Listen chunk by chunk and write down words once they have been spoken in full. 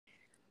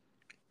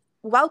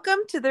Welcome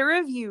to the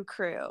review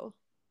crew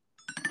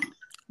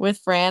with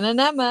Fran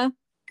and Emma.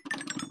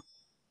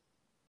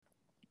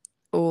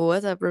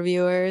 What's up,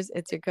 reviewers?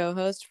 It's your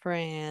co-host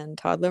Fran,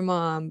 toddler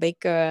mom,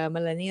 baker,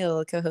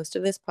 millennial, co-host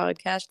of this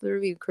podcast, The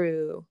Review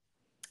Crew.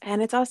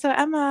 And it's also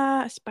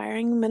Emma,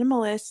 aspiring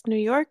minimalist, New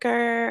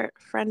Yorker,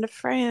 friend of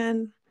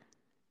Fran.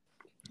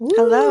 Woo!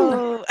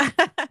 Hello.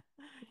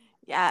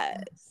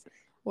 Yes.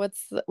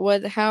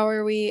 How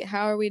are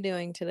we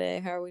doing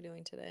today?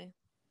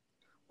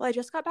 Well, I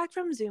just got back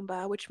from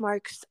Zumba, which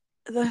marks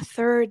the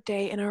third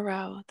day in a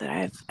row that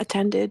I've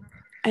attended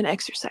an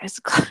exercise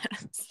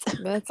class.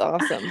 That's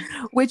awesome.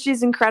 Which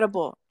is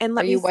incredible. And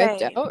let me say,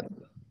 wiped out?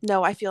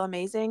 No, I feel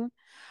amazing. Wow.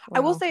 I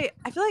will say,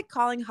 I feel like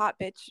calling hot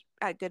bitch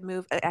at Good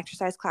Move an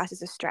exercise class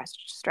is a stretch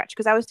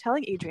because I was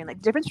telling Adrian, like,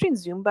 the difference between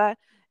Zumba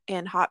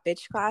and hot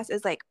bitch class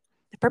is like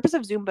the purpose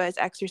of Zumba is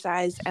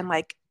exercise and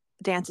like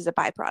dance is a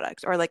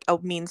byproduct or like a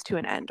means to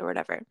an end or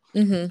whatever.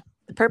 Mm-hmm.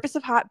 The purpose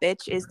of hot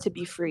bitch is to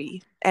be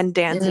free, and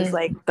dance is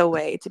like the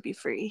way to be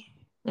free.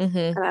 Mm-hmm.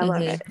 And I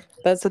love it.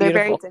 That's so beautiful.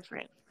 They're very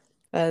different.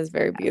 That is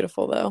very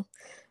beautiful, though.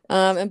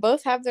 And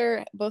both have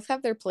their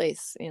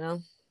place, you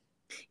know.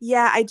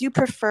 Yeah, I do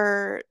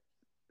prefer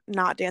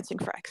not dancing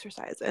for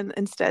exercise and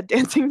instead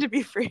dancing to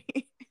be free.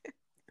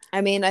 I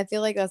mean, I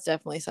feel like that's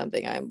definitely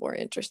something I'm more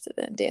interested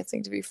in.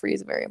 Dancing to be free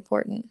is very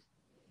important.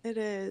 It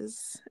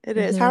is.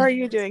 How are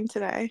you doing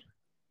today?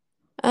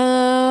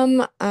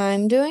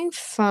 I'm doing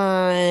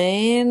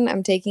fine.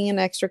 I'm taking an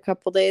extra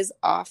couple days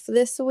off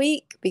this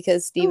week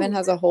because Steven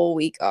has a whole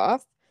week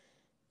off.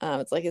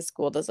 It's like his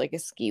school does like a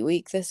ski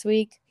week this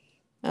week.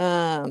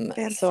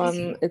 Fancy.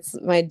 So it's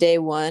my day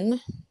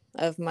one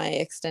of my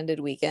extended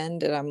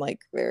weekend, and I'm like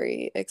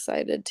very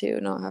excited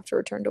to not have to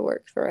return to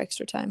work for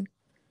extra time.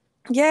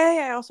 Yay,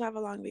 I also have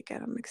a long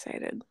weekend. I'm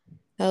excited.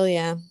 Hell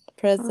yeah.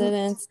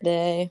 President's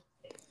Day.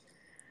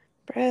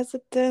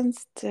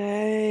 President's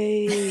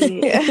Day.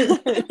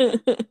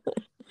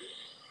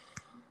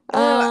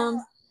 I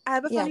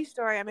have a funny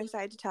story I'm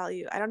excited to tell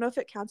you. I don't know if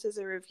it counts as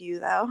a review,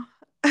 though.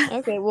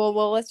 Okay,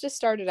 well, let's just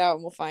start it out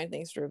and we'll find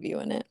things to review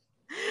in it.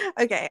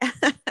 Okay.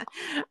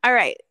 All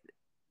right.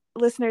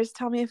 Listeners,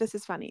 tell me if this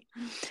is funny.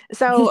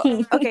 So,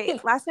 okay,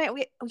 last night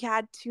we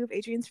had two of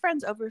Adrian's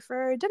friends over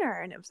for dinner,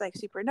 and it was like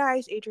super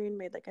nice. Adrian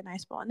made like a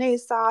nice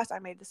bolognese sauce. I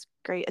made this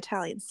great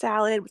Italian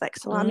salad with like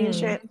salami and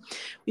shit.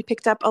 Adrian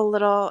picked up a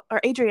little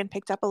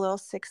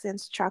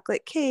 6-inch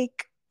chocolate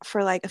cake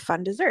for like a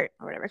fun dessert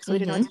or whatever, because we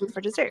didn't know what to do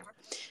for dessert.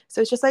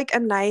 So it's just like a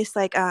nice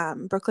like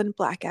Brooklyn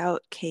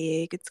blackout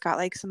cake. It's got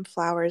like some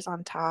flowers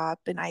on top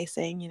and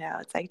icing, you know,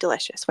 it's like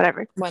delicious,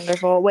 whatever.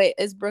 Wonderful. Wait,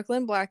 is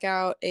Brooklyn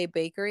blackout a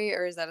bakery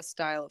or is that a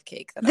style of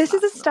cake? This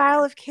is a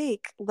style of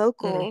cake,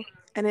 local,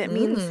 and it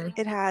means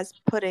it has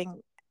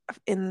pudding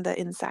in the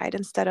inside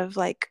instead of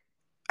like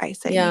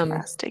icing and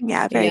frosting.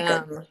 Yeah, very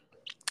good.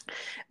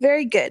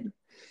 Very good.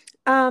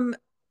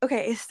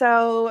 Okay,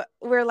 so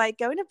we're like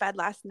going to bed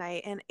last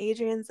night, and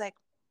Adrian's like,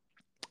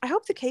 I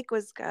hope the cake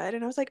was good.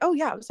 And I was like, oh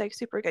yeah, it was like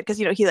super good. Cause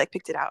you know, he like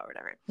picked it out or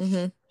whatever.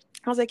 I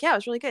was like, yeah, it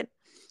was really good.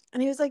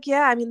 And he was like,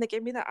 yeah, I mean, they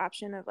gave me the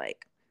option of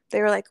like,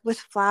 they were like with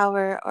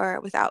flour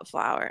or without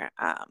flour.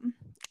 And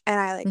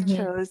I like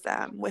chose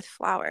with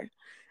flour.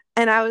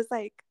 And I was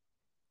like,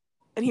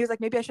 and he was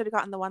like, maybe I should have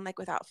gotten the one like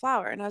without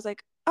flour. And I was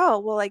like, oh,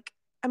 well, like,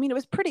 I mean, it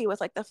was pretty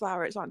with like the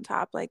flowers on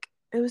top. Like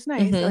it was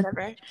nice or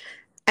whatever.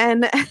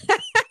 And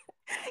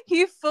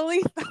he fully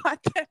thought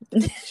that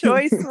the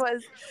choice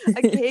was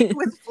a cake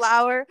with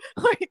flour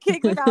or a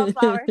cake without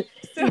flour.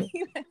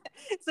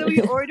 So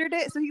he ordered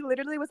it. So he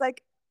literally was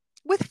like,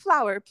 with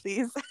flour,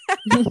 please.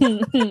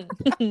 To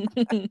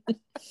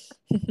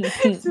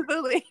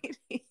the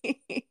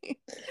lady.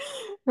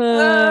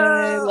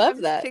 I love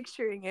I'm that.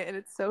 Picturing it, and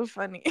it's so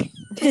funny.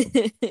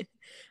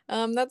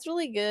 That's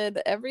really good.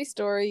 Every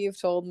story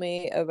you've told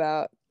me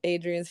about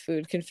Adrian's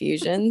food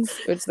confusions,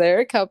 which there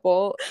are a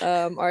couple,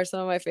 are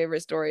some of my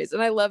favorite stories.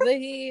 And I love that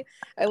he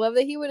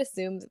would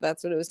assume that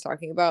that's what it was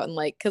talking about, and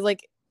like, because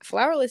like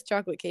flourless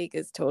chocolate cake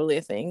is totally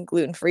a thing,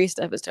 gluten-free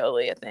stuff is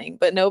totally a thing,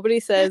 but nobody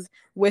says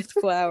with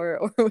flour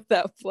or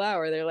without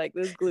flour. They're like,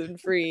 this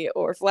gluten-free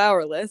or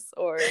flourless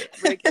or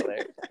regular.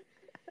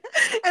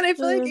 And I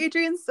feel like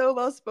Adrian's so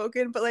well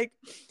spoken, but like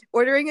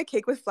ordering a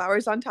cake with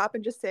flowers on top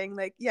and just saying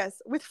like,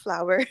 yes, with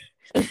flour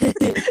is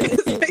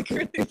like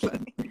really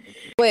funny.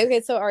 Wait,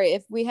 okay, so all right,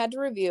 if we had to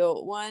review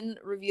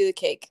the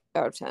cake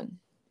out of 10.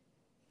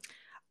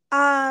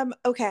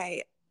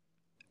 Okay,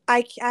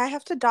 I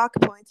have to dock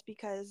points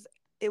because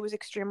it was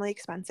extremely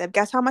expensive.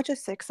 Guess how much a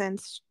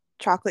 6-inch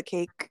chocolate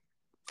cake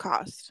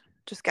cost?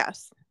 Just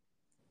guess.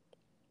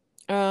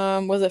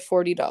 Was it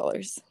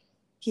 $40?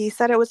 He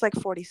said it was like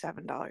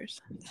 $47.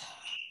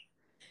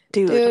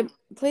 Dude,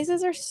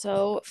 places are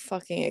so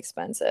fucking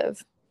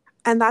expensive.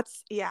 And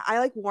that's, yeah, I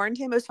like warned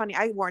him. It was funny.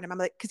 I warned him. I'm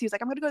like, because he was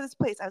like, I'm going to go to this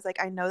place. I was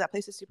like, I know that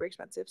place is super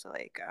expensive. So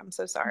like, I'm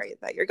so sorry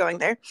that you're going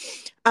there.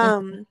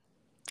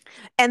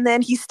 And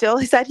then he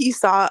still said he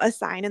saw a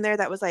sign in there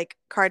that was like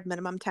card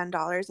minimum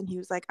 $10. And he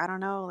was like, I don't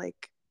know,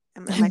 like,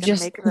 Am I going to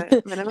make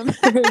the minimum?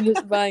 I'm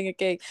just buying a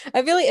cake.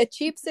 I feel like a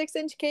cheap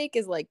 6-inch cake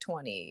is like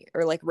 20,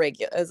 or like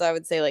regular, as I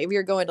would say, like if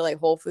you're going to like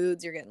Whole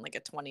Foods, you're getting like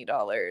a $20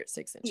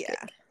 6-inch cake.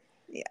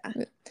 Yeah.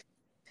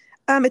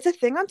 It's a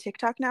thing on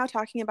TikTok now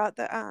talking about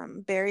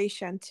the berry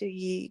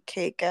chantilly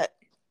cake at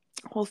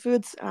Whole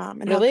Foods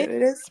and really? how good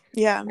it is.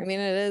 Yeah. I mean,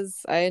 it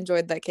is. I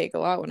enjoyed that cake a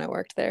lot when I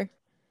worked there.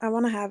 I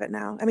want to have it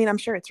now. I mean, I'm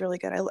sure it's really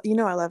good. I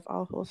love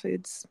all Whole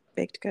Foods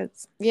baked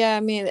goods. Yeah,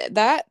 I mean,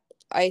 that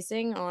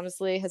icing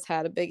honestly has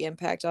had a big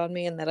impact on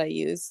me and that I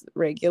use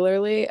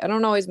regularly. I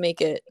don't always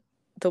make it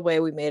the way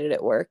we made it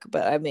at work,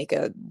 but I make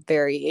a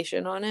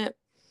variation on it.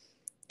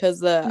 Because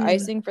the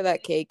icing for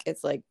that cake,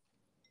 it's like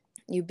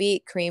you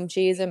beat cream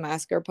cheese and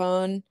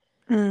mascarpone,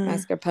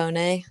 and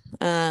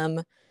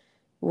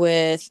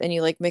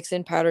you like mix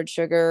in powdered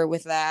sugar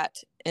with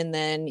that, and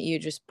then you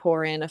just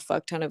pour in a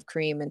fuck ton of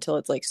cream until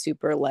it's like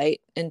super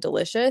light and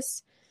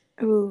delicious.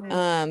 Ooh.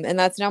 And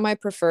that's now my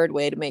preferred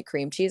way to make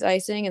cream cheese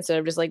icing, instead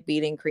of just like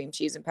beating cream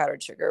cheese and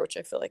powdered sugar, which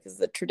I feel like is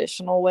the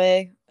traditional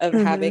way of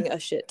having a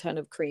shit ton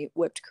of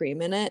whipped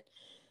cream in it.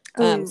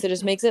 So it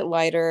just makes it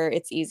lighter,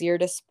 it's easier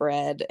to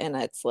spread, and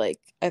it's like,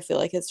 I feel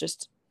like it's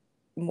just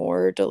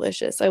more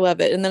delicious. I love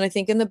it. And then I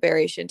think in the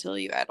berry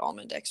chantilly you add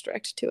almond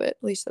extract to it.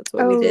 At least that's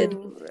what we did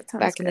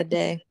back in the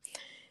day.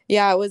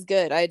 Yeah, it was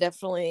good. It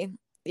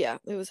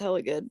was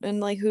hella good. And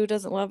like, who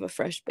doesn't love a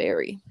fresh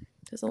berry?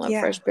 Doesn't love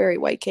fresh berry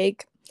white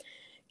cake?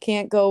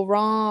 Can't go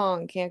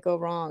wrong.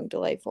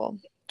 Delightful.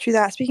 True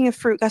that. Speaking of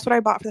fruit, guess what I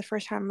bought for the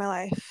first time in my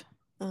life?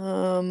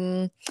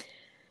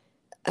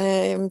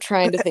 I'm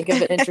trying to think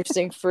of an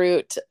interesting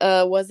fruit.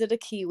 Was it a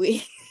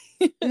kiwi?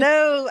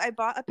 No, I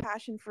bought a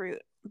passion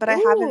fruit, but I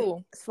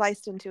haven't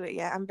sliced into it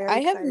yet. I'm very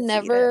excited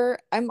to eat it.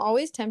 I'm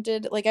always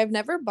tempted. Like, I've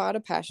never bought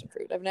a passion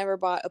fruit. I've never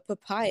bought a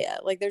papaya.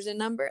 Like, there's a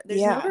number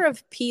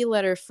of P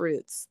letter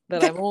fruits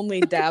that I'm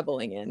only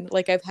dabbling in.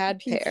 Like, I've had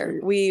pear.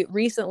 We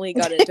recently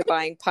got into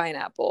buying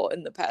pineapple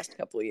in the past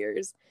couple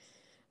years.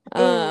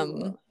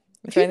 You've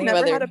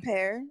never had a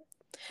pear?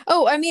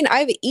 Oh, I mean,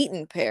 I've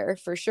eaten pear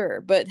for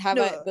sure, but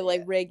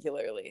like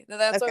regularly.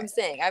 That's what I'm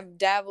saying. I'm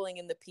dabbling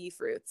in the pea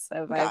fruits.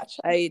 Gotcha.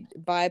 I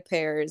buy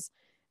pears.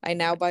 I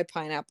now buy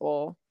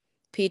pineapple.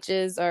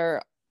 Peaches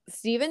are.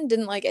 Steven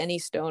didn't like any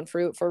stone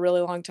fruit for a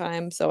really long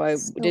time, so I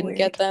didn't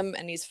get them,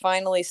 and he's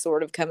finally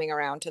sort of coming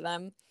around to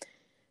them.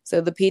 So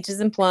the peaches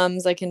and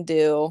plums I can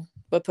do,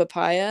 but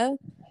papaya,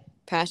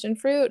 passion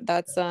fruit,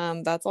 that's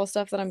all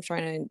stuff that I'm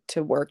trying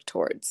to work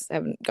towards. I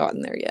haven't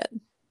gotten there yet.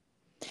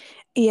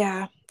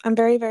 Yeah, I'm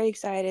very, very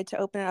excited to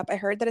open it up. I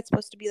heard that it's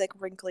supposed to be like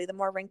wrinkly. The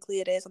more wrinkly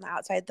it is on the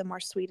outside, the more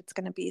sweet it's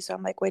going to be. So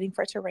I'm like waiting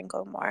for it to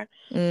wrinkle more.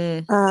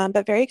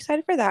 But very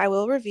excited for that. I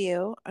will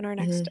review on our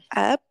next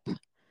ep.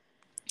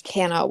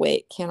 Cannot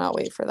wait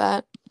for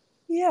that.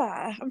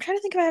 Yeah, I'm trying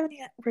to think if I have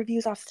any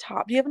reviews off the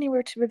top. Do you have any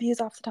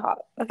reviews off the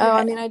top?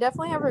 I mean, I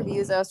definitely have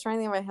reviews. I was trying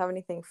to think if I have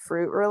anything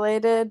fruit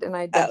related, and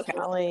I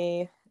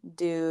definitely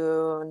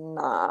do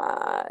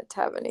not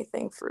have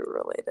anything fruit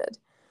related.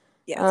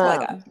 Yeah, that's all I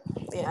got.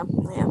 Yeah.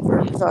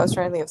 So I was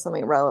trying to think of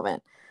something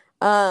relevant.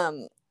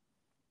 How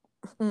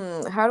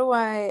do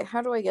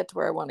I get to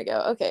where I want to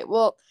go? Okay,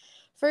 well,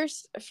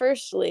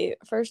 firstly,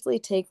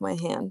 take my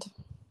hand.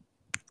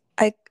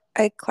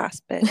 I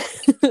clasp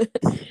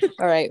it.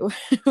 All right,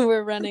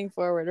 we're running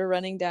forward. We're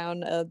running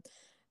down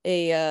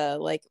a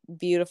like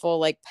beautiful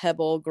like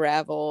pebble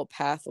gravel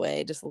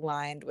pathway, just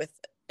lined with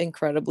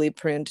incredibly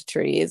pruned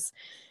trees.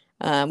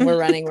 We're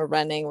running,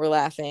 we're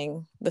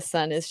laughing. The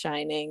sun is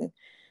shining.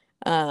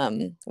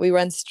 We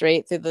run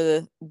straight through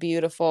the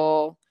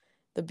beautiful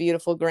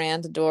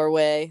grand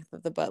doorway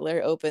that the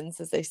butler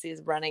opens as they see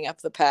us running up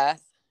the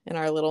path in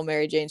our little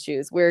Mary Jane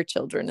shoes. We're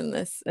children in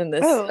this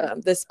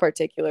this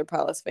particular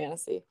palace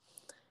fantasy.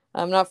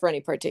 Not for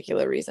any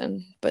particular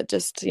reason, but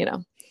just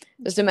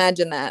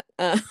imagine that.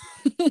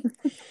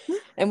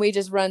 And we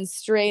just run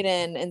straight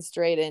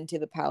into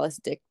the palace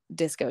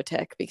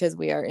discotheque, because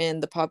we are in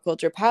the Pop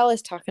Culture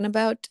Palace talking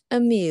about a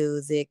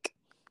music.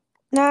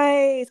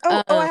 Nice.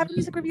 I have a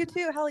music review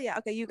too. Hell yeah.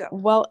 Okay, you go.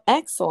 Well,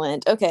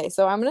 excellent. Okay,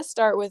 so I'm going to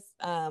start with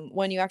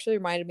one you actually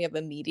reminded me of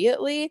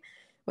immediately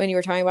when you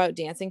were talking about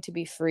Dancing to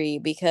Be Free,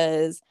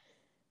 because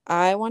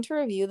I want to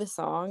review the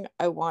song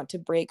I Want to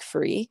Break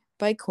Free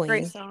by Queen.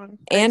 Great song.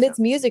 And its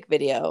music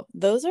video.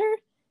 Those are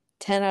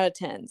 10 out of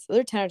 10s. Those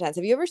are 10 out of 10s.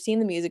 Have you ever seen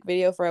the music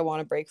video for I Want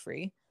to Break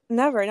Free?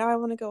 Never. Now I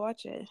want to go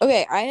watch it.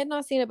 Okay, I had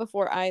not seen it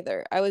before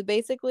either. I was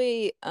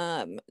basically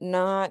had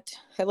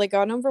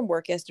gotten home from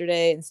work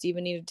yesterday, and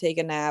Steven needed to take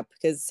a nap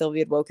because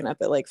Sylvia had woken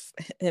up at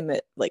him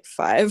at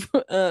 5.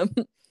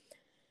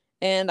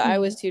 And I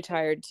was too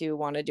tired to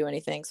want to do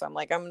anything, so I'm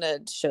like, I'm gonna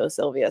show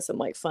Sylvia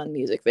some fun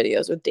music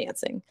videos with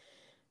dancing.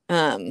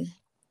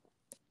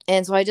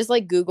 And so I just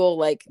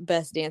Google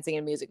best dancing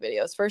and music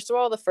videos. First of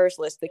all, the first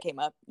list that came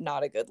up,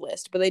 not a good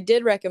list, but they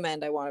did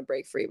recommend I Want to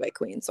Break Free by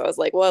Queen. So I was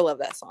like, well, I love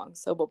that song,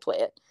 so we'll play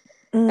it.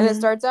 And it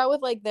starts out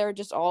with they're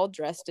just all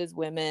dressed as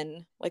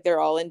women, they're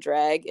all in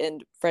drag,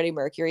 and Freddie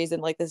Mercury's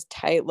in this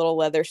tight little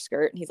leather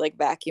skirt, and he's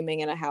vacuuming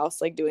in a house,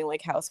 doing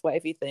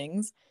housewifey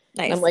things.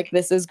 Nice. And I'm like,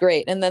 this is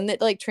great. And then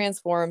it like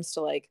transforms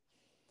to like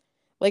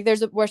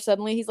there's where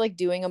suddenly he's like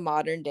doing a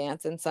modern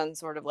dance in some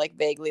sort of like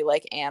vaguely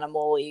like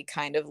animal-y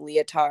kind of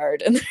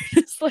leotard, and they're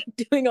just like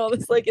doing all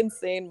this like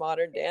insane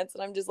modern dance,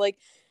 and I'm just like,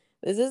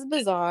 this is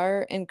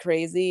bizarre and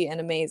crazy and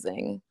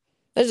amazing.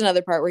 There's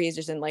another part where he's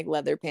just in like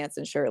leather pants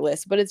and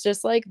shirtless, but it's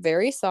just like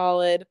very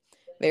solid,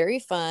 very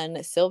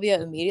fun.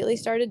 Sylvia immediately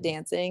started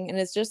dancing, and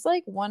it's just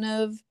like it's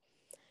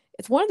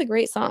one of the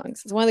great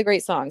songs. It's one of the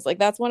great songs. Like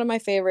that's one of my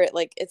favorite.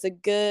 Like it's a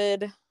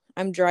good,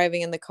 I'm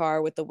driving in the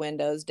car with the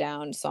windows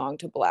down song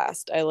to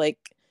blast. I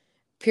like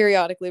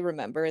periodically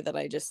remember that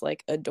I just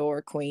like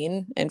adore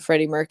Queen and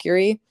Freddie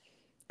Mercury.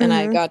 And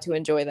I got to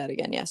enjoy that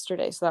again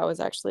yesterday. So that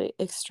was actually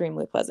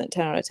extremely pleasant.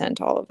 10 out of 10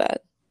 to all of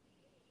that.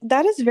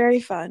 That is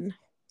very fun.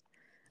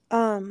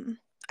 I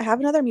have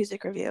another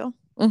music review.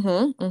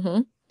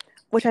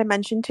 Which I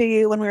mentioned to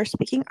you when we were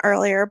speaking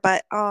earlier,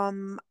 but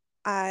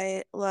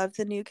I love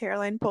the new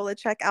Caroline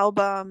Polachek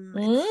album.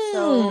 It's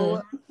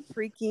so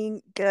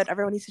freaking good.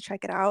 Everyone needs to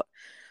check it out.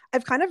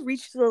 I've kind of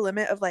reached the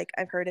limit of like,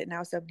 I've heard it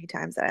now so many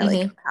times that I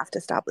like have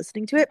to stop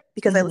listening to it,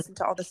 because I listened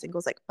to all the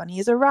singles like Bunny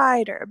is a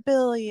Rider,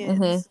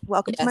 Billions,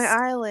 Welcome to My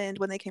Island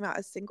when they came out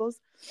as singles.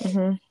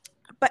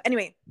 But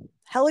anyway,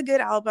 hella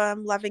good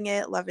album. Loving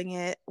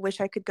it. Wish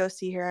I could go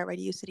see her at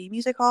Radio City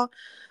Music Hall,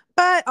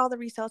 but all the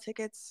resale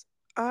tickets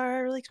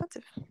are really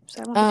expensive,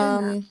 so I won't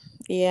be doing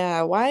that.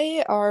 Yeah,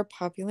 why are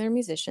popular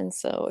musicians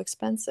so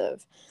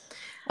expensive?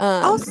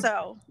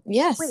 Also,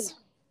 yes, wait,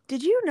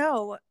 did you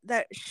know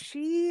that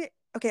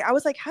I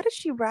was like, how did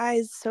she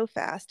rise so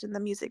fast in the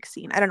music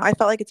scene? I don't know, I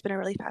felt like it's been a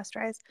really fast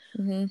rise.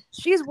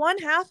 She's one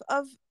half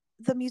of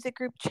the music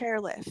group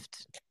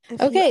Chairlift.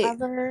 Did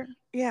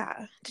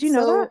you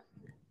know that?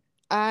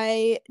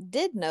 I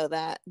did know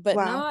that, but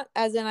not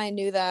as in I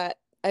knew that.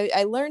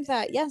 I learned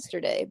that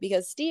yesterday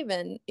because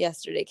Steven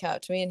yesterday came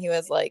up to me and he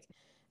was like,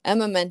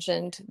 Emma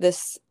mentioned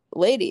this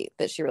lady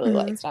that she really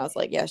likes. And I was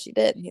like, yeah, she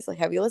did. And he's like,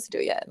 have you listened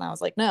to it yet? And I was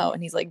like, no.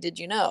 And he's like, did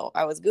you know?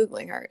 I was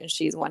Googling her and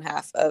she's one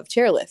half of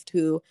Chairlift,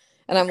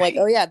 and I'm like,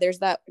 oh yeah, there's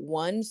that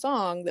one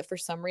song that for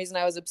some reason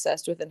I was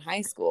obsessed with in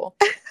high school.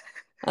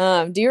 Do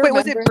you remember? Wait,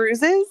 was it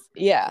Bruises?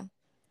 Yeah.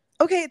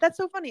 Okay, that's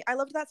so funny. I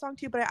loved that song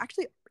too, but I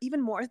actually,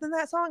 even more than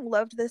that song,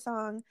 loved the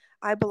song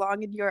I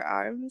Belong in Your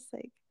Arms.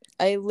 Like,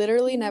 I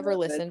literally never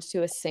listened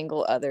to a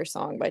single other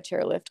song by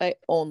Chairlift. I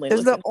only Those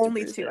are the listened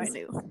only to two I Bruises.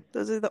 knew.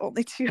 Those are the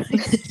only two I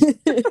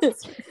knew.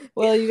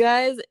 Well, you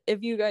guys,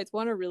 if you guys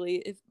want to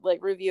really,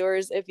 like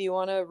reviewers, if you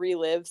want to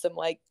relive some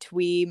like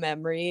twee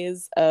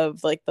memories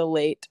of like the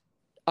late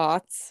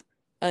aughts,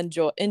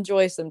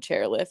 enjoy some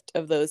Chairlift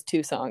of those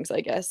two songs.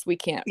 I guess we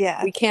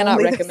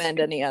cannot recommend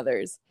any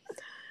others.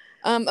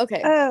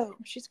 Okay. Oh,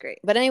 she's great.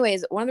 But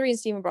anyways, one of the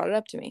reasons Steven brought it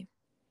up to me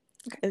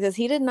is because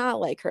he did not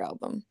like her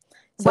album.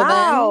 So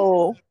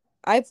then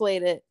I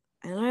played it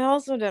and I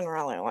also didn't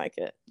really like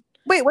it.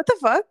 Wait, what the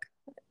fuck?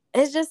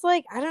 It's just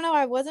like, I don't know,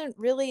 I wasn't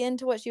really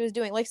into what she was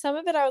doing. Like some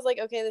of it I was like,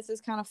 okay, this is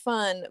kind of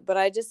fun, but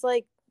I just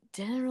like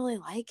didn't really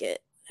like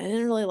it. It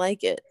didn't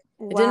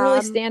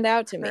really stand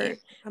out to me.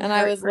 And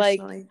I was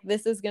like,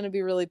 this is going to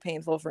be really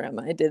painful for him.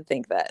 I did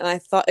think that. And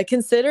I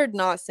considered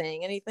not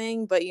saying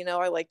anything, but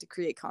I like to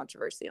create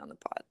controversy on the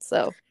pod.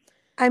 So,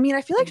 I mean,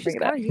 I feel like she's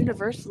kind of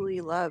universally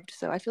loved.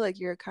 So I feel like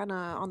you're kind of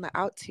on the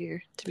outs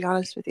here, to be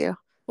honest with you.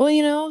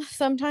 Well,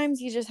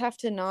 sometimes you just have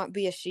to not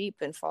be a sheep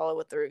and follow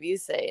what the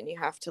reviews say. And you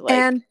have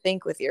to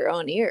think with your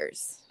own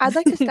ears. I'd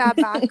like to stab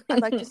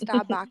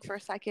back for a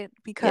second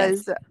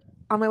because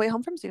on my way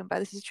home from Zumba,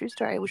 this is a true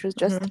story, which was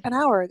just an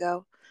hour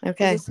ago.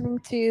 Okay. I was listening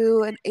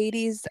to an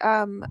 80s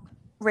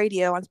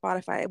radio on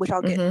Spotify, which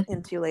I'll get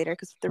into later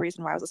because the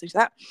reason why I was listening to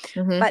that.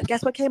 But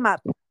guess what came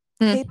up?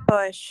 Kate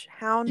Bush,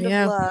 Hound of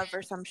Love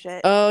or some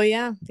shit. Oh,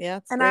 yeah. Yeah.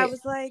 And great. I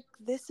was like,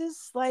 this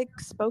is like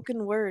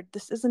spoken word.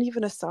 This isn't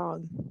even a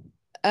song.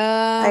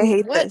 I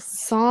hate this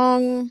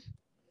song.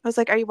 I was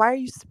like, why are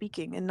you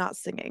speaking and not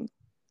singing?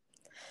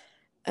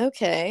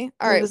 Okay.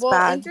 All right. Well,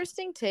 bad.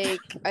 Interesting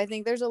take. I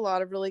think there's a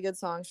lot of really good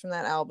songs from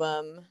that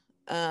album.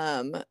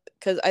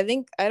 Because I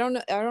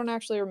don't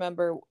actually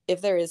remember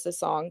if there is a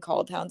song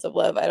called Hounds of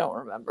Love. I don't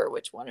remember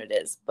which one it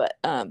is, but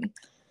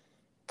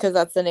because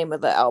that's the name of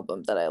the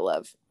album that I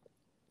love.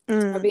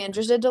 I'd be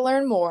interested to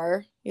learn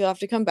more. You'll have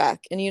to come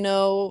back, and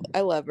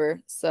I love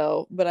her.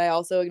 So, but I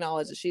also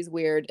acknowledge that she's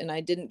weird, and I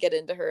didn't get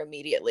into her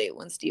immediately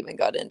when Steven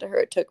got into her.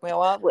 It took me a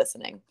while of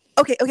listening.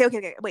 Okay.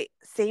 Wait,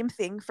 same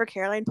thing for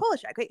Caroline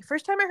Polachek. Wait,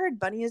 first time I heard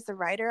Bunny is the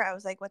Writer, I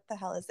was like, what the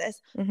hell is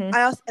this?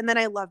 And then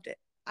I loved it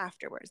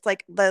afterwards.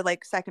 Like the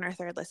second or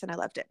third listen, I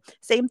loved it.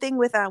 Same thing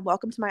with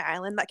Welcome to My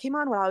Island. That came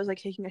on while I was like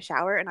taking a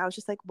shower, and I was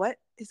just like, what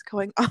is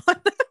going on?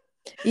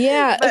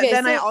 Yeah. But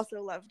then I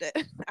also loved it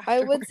afterwards. I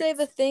would say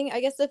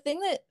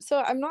so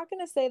I'm not going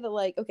to say that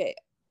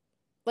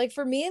like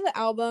for me, the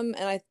album,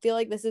 and I feel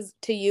like this is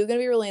to you going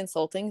to be really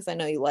insulting because I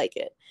know you like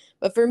it.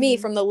 But for me,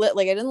 from the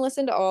I didn't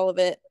listen to all of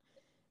it,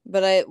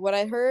 but what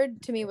I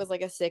heard to me was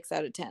like a 6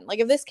 out of 10. Like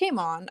if this came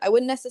on, I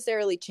wouldn't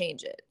necessarily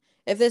change it.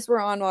 if this were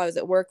on while I was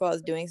at work, while I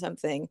was doing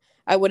something,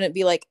 I wouldn't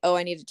be like, oh,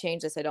 I need to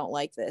change this. I don't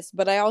like this.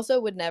 But I also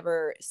would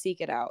never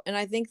seek it out. And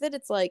I think that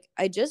it's like,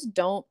 I just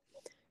don't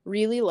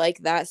really like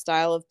that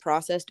style of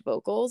processed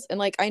vocals. And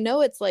like, I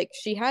know it's like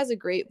she has a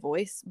great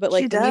voice, but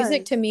like the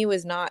music to me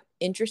was not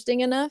interesting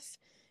enough.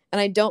 And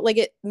I don't like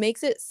it,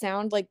 makes it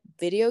sound like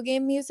video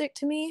game music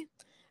to me,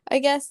 I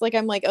guess. Like,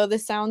 I'm like, oh,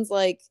 this sounds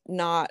like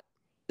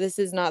this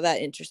is not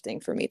that interesting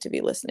for me to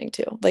be listening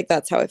to. Like,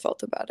 that's how I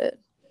felt about it.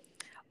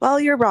 Well,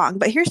 you're wrong,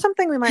 but here's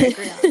something we might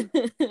agree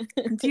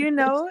on. Do you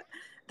know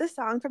the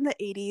song from the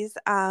 80s?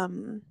 I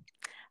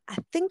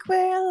think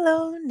we're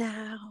alone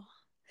now.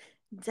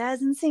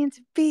 Doesn't seem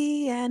to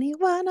be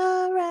anyone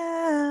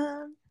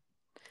around.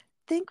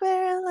 Think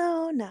we're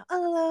alone now,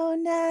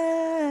 alone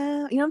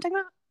now. You know what I'm talking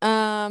about?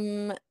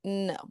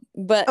 No,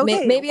 but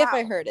okay, maybe if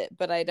I heard it,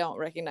 but I don't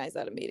recognize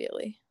that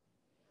immediately.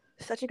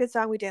 Such a good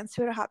song. We danced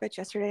to it at Hot Bitch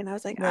yesterday, and I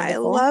was like,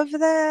 wonderful. I love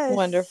this.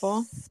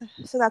 Wonderful.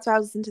 So that's why I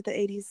was listening to the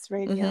 80s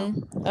radio.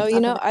 Mm-hmm. Oh, you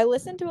know, I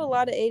listen to a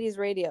lot of 80s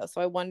radio, so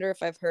I wonder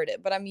if I've heard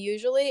it. But I'm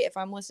usually, if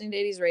I'm listening to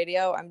 80s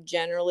radio, I'm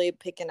generally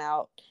picking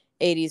out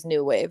 80s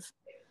new wave.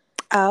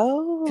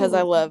 Oh, because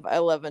I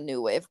love a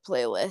new wave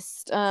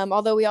playlist.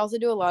 Although we also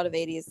do a lot of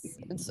 80s,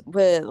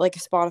 like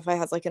Spotify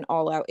has like an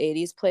all out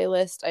 80s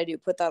playlist. I do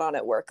put that on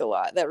at work a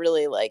lot. That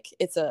really like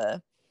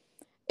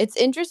it's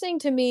interesting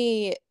to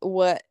me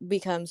what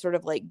becomes sort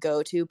of like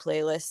go-to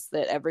playlists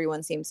that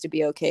everyone seems to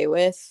be okay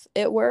with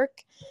at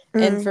work.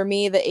 And for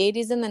me, the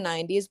 80s and the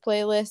 90s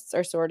playlists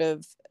are sort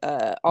of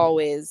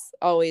always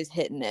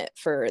hitting it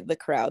for the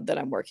crowd that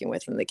I'm working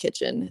with in the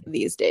kitchen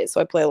these days. So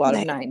I play a lot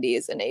of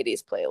 90s and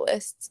 80s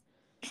playlists.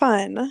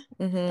 Fun.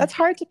 That's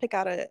hard to pick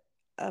out a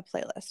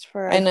playlist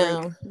for a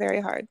group.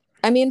 Very hard.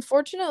 I mean,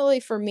 fortunately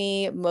for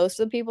me, most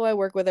of the people I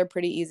work with are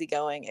pretty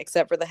easygoing,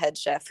 except for the head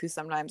chef, who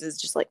sometimes is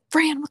just like,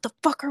 Fran, what the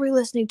fuck are we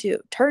listening to?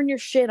 Turn your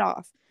shit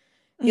off.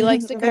 He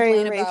likes to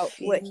complain about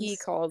what he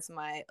calls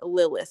my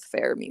Lilith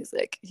Fair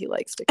music. He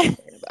likes to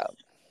complain about.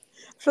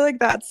 I feel like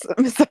that's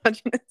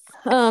misogynist.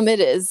 It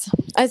is,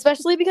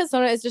 especially because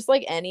sometimes it's just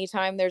like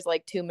anytime there's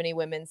like too many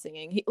women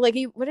singing. What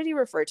did he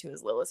refer to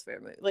as Lilith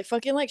Fair? Like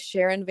fucking like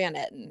Sharon Van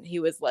Etten. He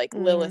was like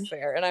Lilith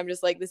Fair, and I'm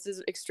just like, this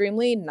is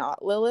extremely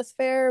not Lilith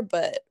Fair,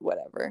 but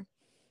whatever.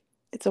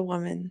 It's a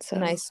woman, so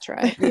nice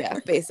try. Yeah,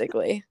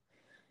 basically.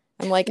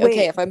 I'm like,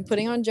 okay, if I'm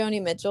putting on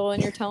Joni Mitchell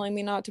and you're telling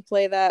me not to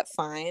play that,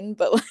 fine,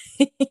 but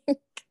like,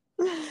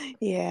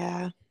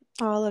 yeah.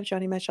 Oh, I love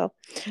Joni Mitchell.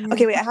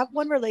 Okay, wait, I have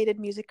one related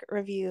music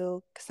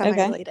review,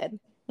 semi-related.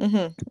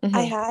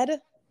 I had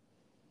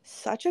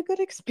such a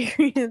good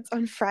experience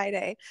on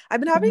Friday.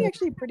 I've been having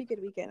actually a pretty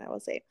good weekend, I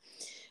will say.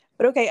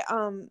 But okay,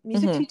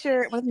 music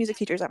teacher, one of the music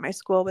teachers at my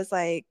school was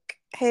like,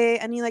 hey,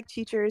 any like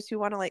teachers who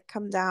want to like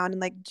come down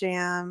and like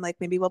jam, like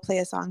maybe we'll play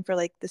a song for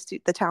like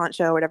the talent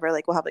show or whatever,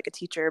 like we'll have like a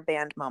teacher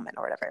band moment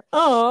or whatever.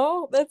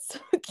 Oh, that's so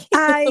cute.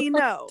 I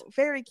know,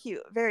 very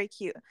cute, very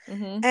cute.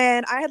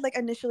 And I had like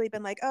initially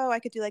been like, oh, I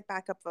could do like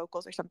backup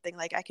vocals or something,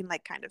 like I can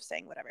like kind of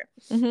sing, whatever.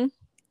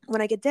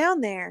 When I get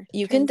down there,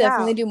 you can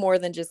definitely do more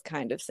than just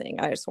kind of sing.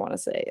 I just want to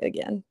say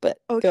again, but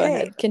go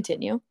ahead,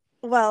 continue.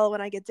 Well, when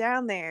I get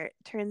down there,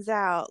 turns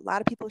out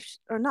a few people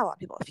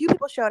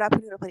showed up who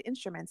knew how to play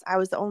instruments. I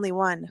was the only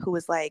one who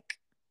was like,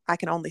 I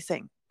can only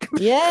sing.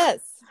 Yes.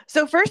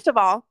 So first of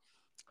all,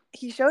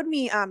 he showed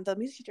me, the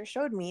music teacher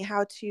showed me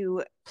how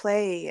to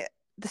play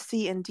the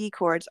C and D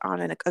chords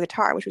on a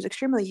guitar, which was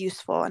extremely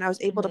useful. And I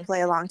was able to play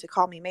along to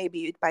Call Me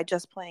Maybe by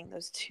just playing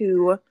those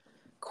two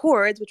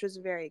chords, which was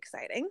very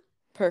exciting.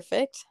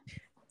 Perfect.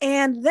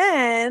 And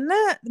then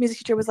the music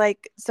teacher was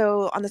like,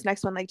 so on this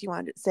next one, like, do you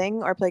want to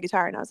sing or play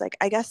guitar? And I was like,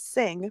 I guess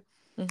sing.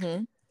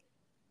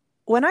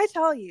 When I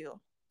tell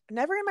you,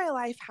 never in my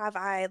life have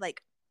I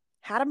like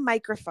had a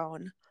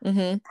microphone,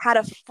 had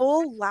a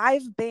full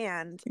live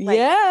band, like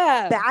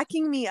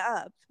backing me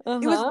up.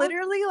 It was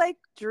literally like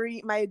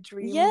my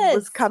dream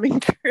was coming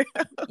true.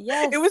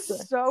 It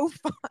was so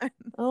fun.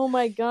 Oh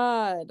my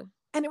God.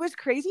 And it was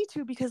crazy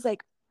too, because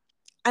like,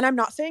 and I'm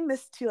not saying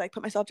this to like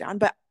put myself down,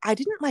 but I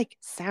didn't like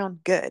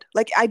sound good.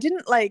 Like I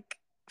didn't like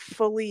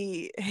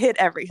fully hit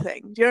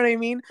everything. Do you know what I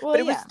mean? Well,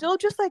 but it was still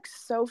just like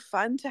so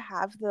fun to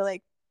have the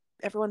like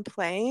everyone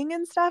playing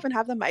and stuff and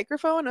have the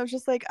microphone. I was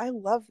just like, I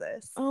love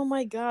this. Oh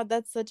my God,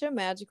 that's such a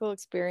magical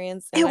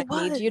experience. And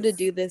I need you to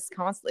do this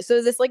constantly. So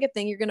is this like a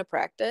thing you're going to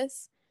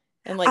practice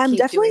and like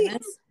keep doing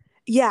this?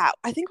 Yeah,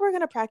 I think we're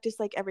going to practice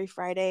like every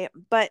Friday,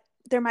 but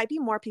there might be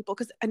more people,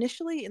 because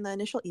initially in the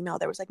initial email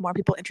there was like more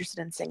people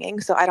interested in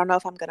singing, so I don't know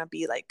if I'm gonna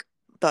be like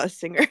the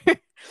singer.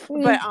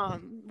 But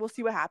we'll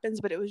see what happens.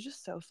 But it was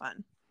just so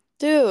fun,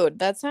 dude.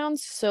 That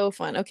sounds so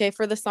fun. Okay,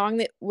 for the song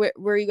that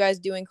were you guys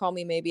doing Call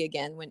Me Maybe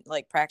again, when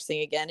like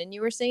practicing again and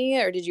you were singing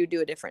it, or did you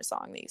do a different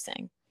song that you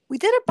sang? We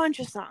did a bunch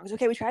of songs.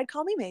 Okay, we tried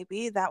Call Me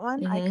Maybe. That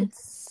one I could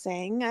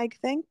sing, I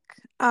think.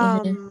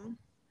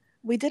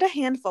 We did a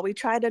handful. We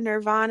tried a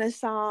Nirvana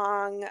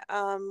song,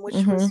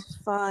 which was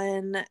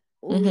fun.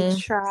 We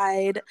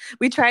tried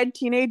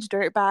Teenage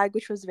Dirtbag,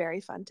 which was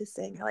very fun to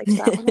sing. I liked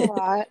that one a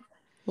lot.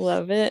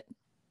 Love it.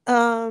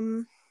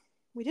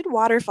 We did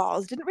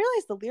Waterfalls. Didn't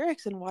realize the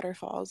lyrics in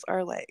Waterfalls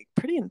are like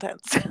pretty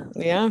intense.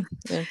 Yeah,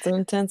 it's an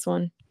intense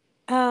one.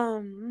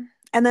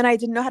 And then I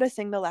didn't know how to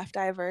sing the Left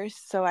Eye verse,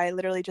 so I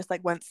literally just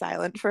like went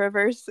silent for a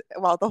verse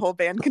while the whole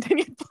band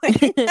continued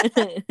playing,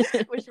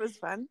 which was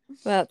fun.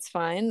 That's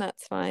fine.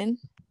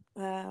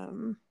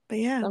 But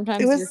yeah,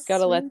 sometimes it was you just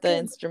gotta really let the good.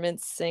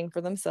 instruments sing for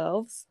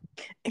themselves.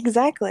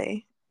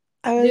 Exactly.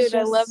 Dude,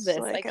 I love this.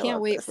 Like, I I can't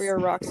love wait this. for your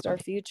rock star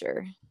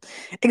future.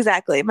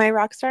 Exactly. My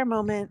rock star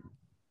moment.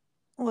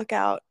 Look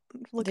out.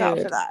 Look Dude, out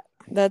for that.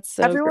 That's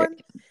so Everyone,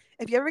 great.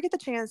 if you ever get the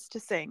chance to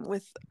sing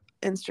with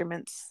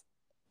instruments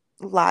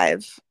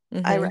live,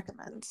 I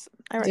recommend.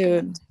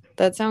 Dude,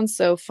 that sounds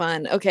so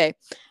fun. Okay.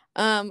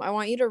 I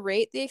want you to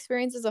rate the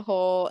experience as a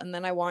whole, and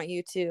then I want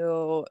you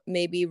to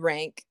maybe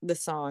rank the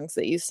songs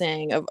that you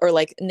sang of, or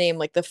like name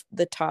like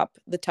the top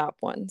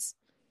ones.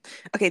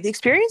 Okay, the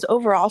experience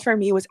overall for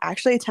me was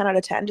actually a 10 out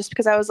of 10 just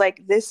because I was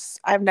like, this,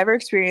 I've never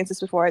experienced this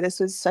before. This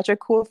was such a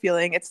cool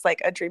feeling. It's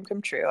like a dream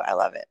come true. I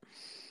love it.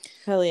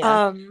 Hell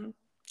yeah.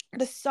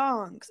 The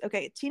songs.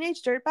 Okay,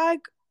 Teenage Dirtbag,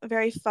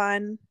 very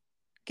fun.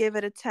 Give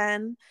it a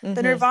 10.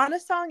 The Nirvana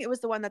song, it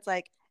was the one that's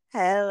like,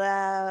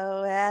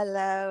 hello,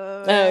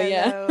 hello, Oh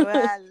yeah.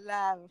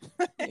 hello.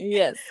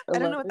 Yes. I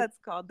don't know what that's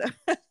called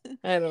though.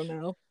 I don't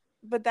know.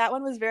 But that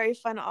one was very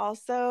fun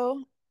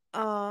also.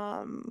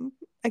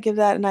 I give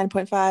that a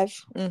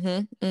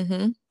 9.5.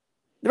 The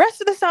rest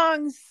of the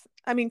songs,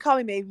 I mean, Call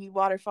Me Maybe,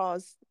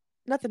 Waterfalls,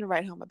 nothing to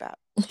write home about.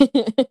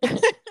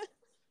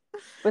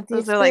 But the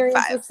Those are like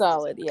experience was fives.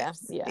 solid. Yeah.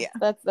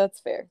 That's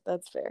fair.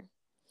 That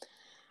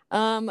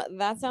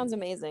sounds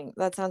amazing.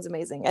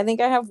 I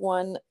think I have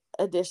one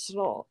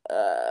additional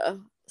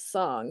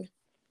song.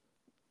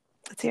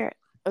 Let's hear it.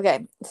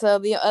 Okay, so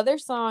the other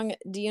song,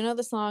 do you know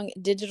the song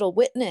Digital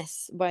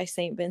Witness by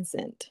St.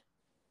 Vincent?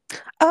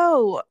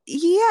 Oh,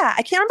 yeah.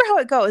 I can't remember how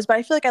it goes, but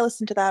I feel like I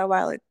listened to that a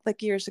while,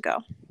 like years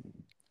ago.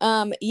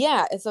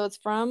 Yeah, so it's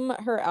from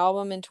her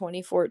album in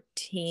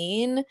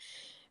 2014.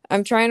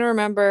 I'm trying to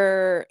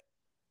remember.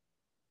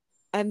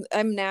 I'm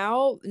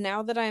now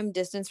that I'm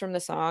distanced from the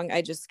song,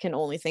 I just can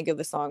only think of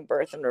the song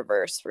Birth in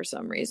Reverse for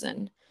some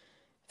reason.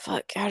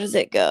 Fuck, how does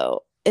it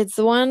go? It's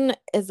the one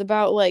is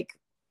about like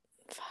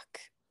fuck.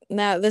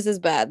 Now this is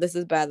bad. This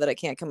is bad that I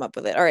can't come up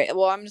with it. All right,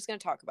 well, I'm just gonna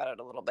talk about it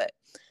a little bit.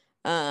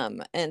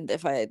 And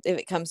if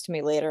it comes to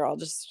me later, I'll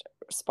just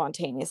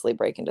spontaneously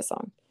break into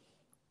song.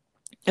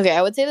 Okay,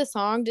 I would say the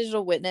song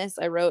Digital Witness,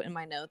 I wrote in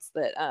my notes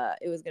that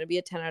it was going to be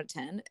a 10 out of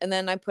 10. And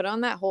then I put on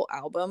that whole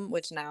album,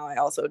 which now I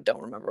also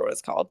don't remember what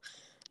it's called.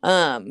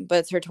 But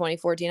it's her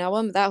 2014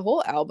 album. That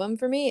whole album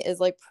for me is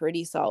like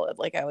pretty solid.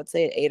 Like I would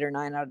say 8 or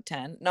 9 out of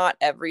 10. Not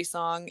every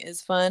song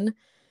is fun.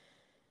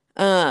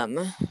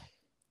 But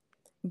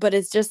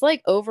it's just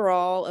like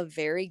overall a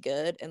very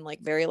good and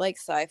like very like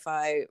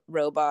sci-fi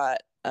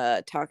robot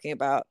talking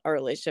about our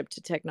relationship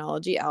to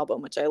technology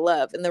album, which I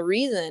love. And the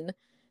reason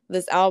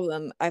this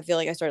album, I feel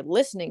like I started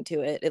listening to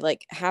it, it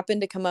like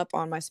happened to come up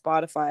on my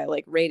Spotify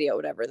like radio,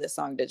 whatever, this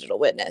song Digital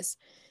Witness.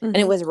 And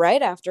it was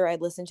right after I'd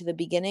listened to the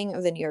beginning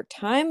of the New York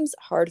Times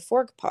Hard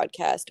Fork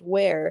podcast,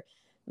 where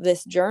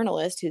this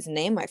journalist whose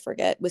name I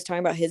forget was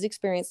talking about his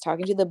experience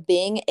talking to the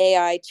Bing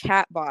AI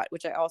chatbot,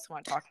 which I also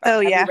want to talk about. Oh,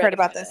 yeah, I've heard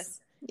about this.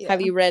 Yeah. Have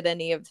you read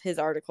any of his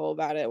article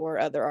about it or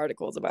other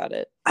articles about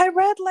it? I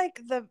read like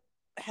the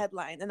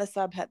headline and the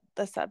subhead,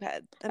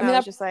 and I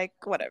was just like,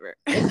 whatever.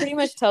 It pretty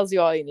much tells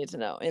you all you need to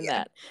know in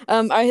that.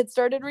 I had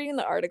started reading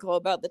the article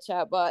about the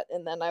chatbot,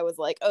 and then I was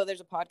like, oh,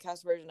 there's a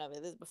podcast version of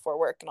it. This is before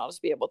work, and I'll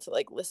just be able to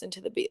like listen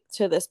to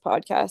this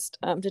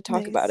podcast to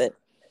talk about it.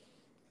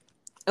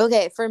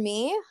 Okay, for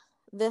me,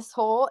 this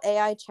whole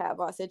AI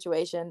chatbot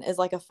situation is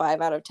like a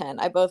 5 out of 10.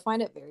 I both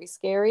find it very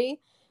scary,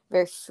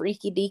 very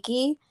freaky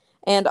deaky,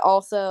 and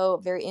also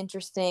very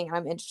interesting.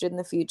 I'm interested in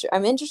the future.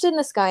 I'm interested in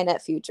the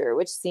Skynet future,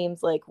 which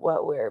seems like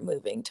what we're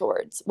moving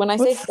towards. When I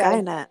say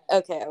Skynet,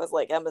 okay, I was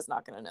like, Emma's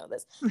not going to know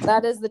this.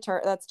 That is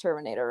that's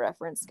Terminator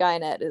reference.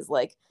 Skynet is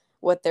like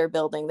what they're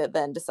building that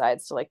then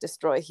decides to like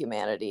destroy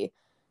humanity,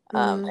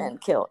 and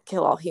kill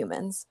all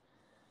humans.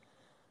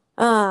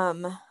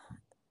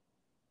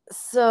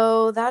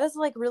 So that is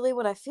like really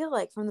what I feel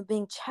like from the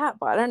Bing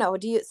chatbot. I don't know.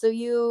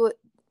 You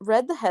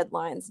read the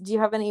headlines? Do you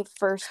have any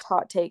first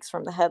hot takes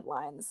from the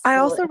headlines? I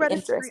also read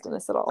interest in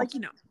this at all. Like,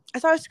 I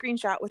saw a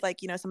screenshot with like,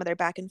 some of their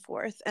back and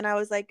forth, and I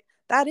was like,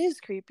 that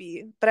is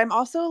creepy. But I'm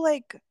also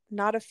like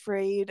not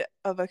afraid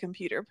of a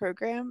computer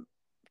program.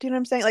 Do you know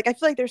what I'm saying? Like, I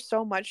feel like there's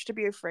so much to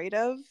be afraid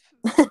of.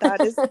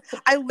 That is,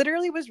 I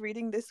literally was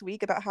reading this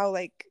week about how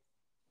like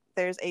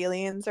there's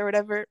aliens or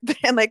whatever,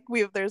 and like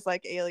there's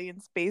like alien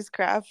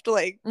spacecraft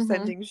like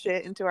sending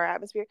shit into our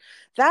atmosphere.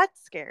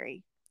 That's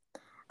scary.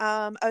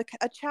 A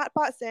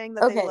chatbot saying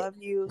that they love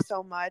you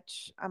so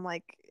much, I'm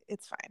like,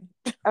 it's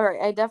fine. All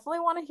right, I definitely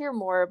want to hear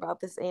more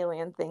about this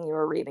alien thing you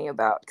were reading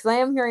about, because I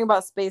am hearing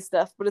about space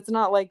stuff, but it's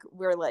not like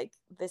we're like,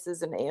 this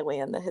is an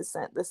alien that has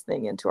sent this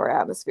thing into our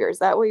atmosphere. Is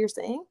that what you're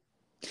saying?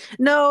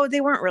 No,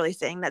 they weren't really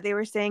saying that. They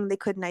were saying they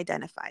couldn't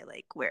identify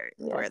like where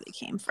they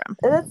came from.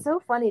 That's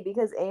so funny,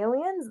 because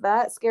aliens,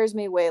 that scares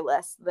me way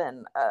less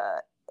than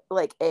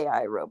like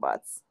AI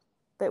robots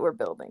that we're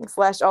building.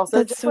 Slash also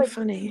That's just so like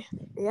funny.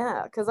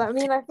 yeah, because I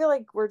mean I feel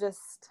like we're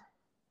just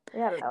I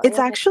don't know. It's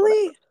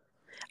actually,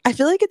 I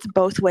feel like it's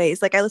both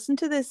ways. Like I listened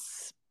to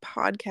this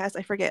podcast,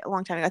 I forget, a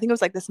long time ago. I think it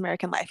was like This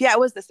American Life. Yeah, it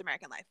was This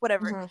American Life,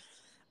 whatever. Mm-hmm.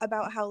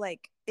 About how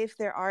like if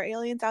there are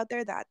aliens out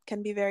there, that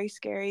can be very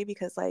scary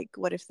because like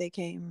what if they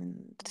came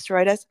and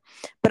destroyed us?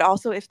 But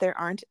also if there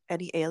aren't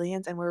any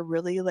aliens and we're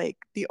really like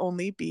the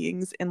only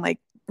beings in like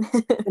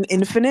an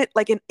infinite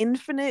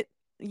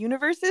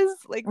universes,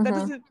 like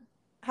Mm-hmm.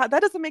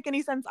 that doesn't make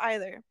any sense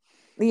either.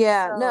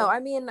 Yeah, no, So I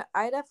mean,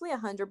 I definitely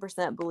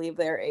 100% believe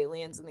there are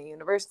aliens in the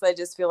universe. I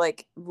just feel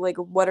like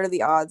what are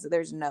the odds that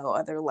there's no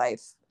other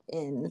life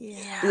in the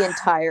yeah.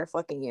 entire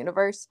fucking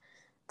universe?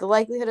 The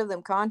likelihood of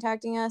them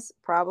contacting us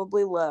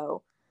probably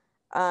low.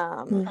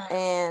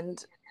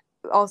 And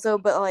also,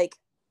 but like,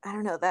 I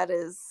don't know, that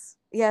is,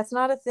 yeah, it's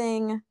not a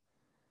thing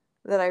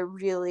that I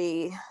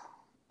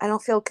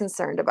don't feel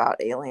concerned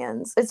about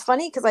aliens. It's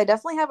funny because I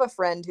definitely have a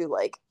friend who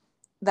like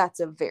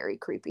that's a very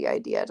creepy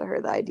idea to her,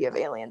 the idea of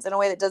aliens, in a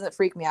way that doesn't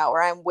freak me out,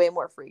 where I'm way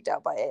more freaked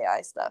out by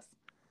AI stuff.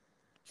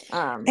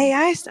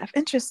 AI stuff.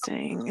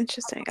 Interesting.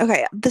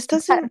 Okay, this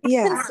doesn't. I've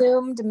Yeah.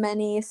 consumed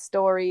many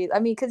stories. I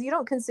mean, because you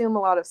don't consume a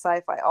lot of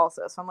sci-fi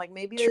also, so I'm like,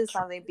 maybe True. there's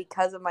something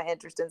because of my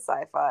interest in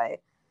sci-fi.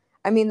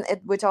 I mean,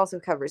 which also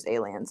covers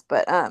aliens,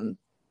 but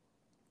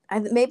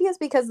maybe it's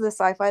because the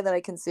sci-fi that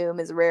I consume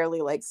is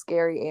rarely like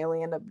scary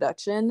alien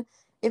abduction.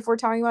 If we're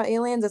talking about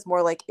aliens, it's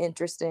more like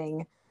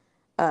interesting,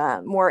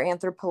 more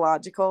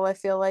anthropological. I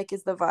feel like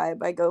is the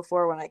vibe I go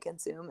for when I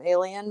consume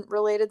alien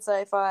related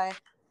sci-fi,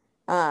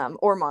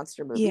 or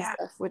monster movie Yeah.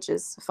 stuff, which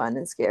is fun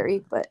and scary,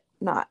 but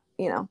not,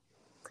 you know.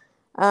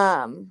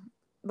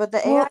 But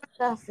the AI Well,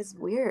 stuff is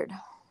weird.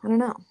 I don't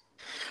know.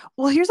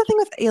 here's the thing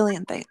with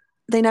alien thing.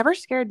 They never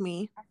scared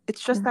me.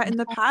 It's just that Mm-hmm. in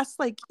the past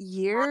like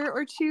year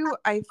or two,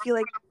 I feel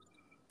like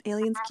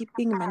aliens keep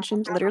being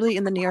mentioned literally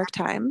in the New York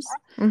Times,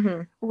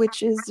 Mm-hmm.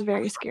 which is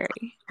very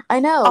scary. I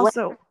know.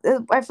 Also,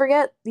 I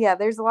forget. Yeah,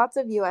 there's lots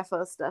of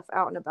UFO stuff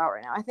out and about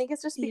right now. I think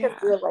it's just because yeah.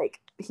 we're like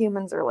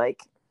humans are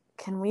like,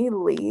 can we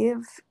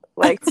leave?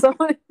 Like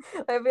someone,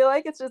 I feel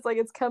like it's just like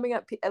it's coming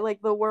up.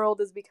 Like the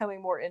world is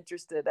becoming more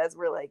interested as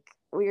we're like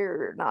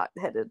we're not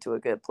headed to a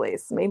good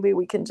place. Maybe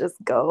we can just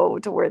go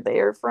to where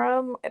they're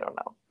from. I don't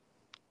know.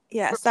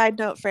 Yeah, side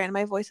note, Fran,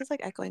 my voice is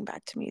like echoing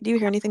back to me. Do you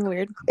hear anything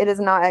weird? It is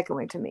not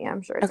echoing to me.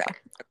 I'm sure it's Okay.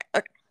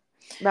 fine.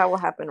 Okay. That will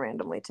happen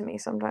randomly to me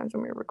sometimes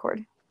when we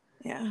record.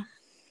 Yeah.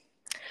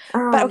 But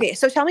Um. okay,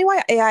 so tell me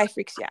why AI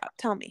freaks you out.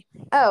 Tell me.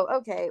 Oh,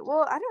 okay.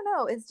 Well, I don't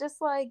know. It's just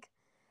like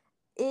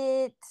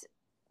it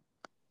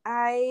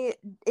I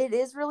it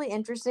is really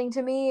interesting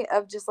to me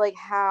of just like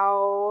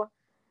how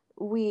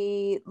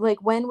we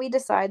like when we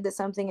decide that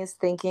something is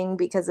thinking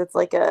because it's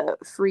like a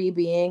free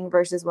being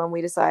versus when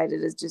we decide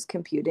it is just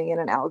computing in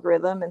an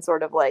algorithm and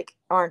sort of like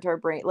aren't our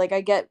brain like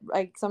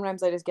I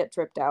sometimes I just get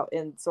tripped out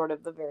in sort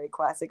of the very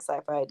classic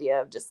sci-fi idea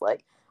of just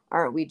like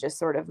aren't we just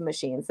sort of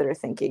machines that are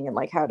thinking and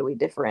like how do we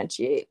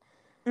differentiate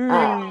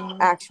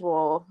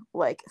actual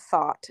like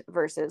thought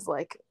versus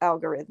like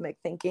algorithmic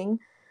thinking.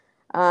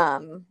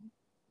 um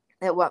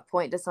at what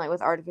point does something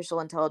with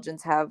artificial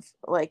intelligence have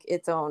like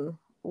its own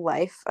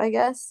life, I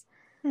guess.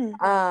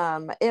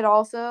 It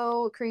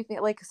also creates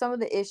me like some of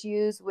the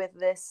issues with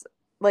this,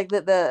 like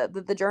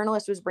the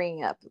journalist was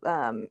bringing up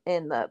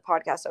in the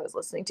podcast I was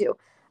listening to,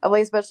 of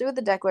like especially with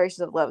the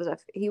declarations of love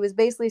stuff. He was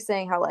basically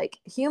saying how like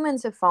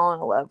humans have fallen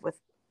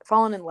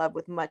in love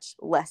with much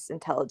less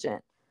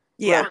intelligent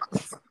Yeah.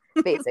 robots,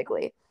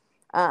 basically.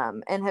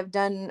 And have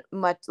done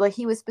much like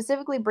he was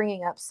specifically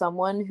bringing up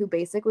someone who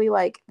basically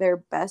like their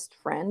best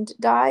friend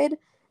died,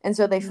 and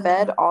so they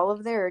fed all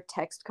of their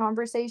text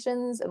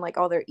conversations and like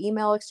all their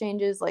email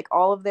exchanges, like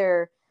all of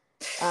their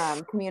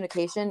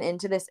communication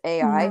into this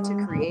AI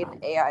to create an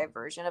AI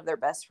version of their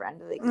best friend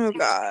that they could Oh keep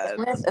God.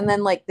 with, and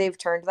then like they've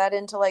turned that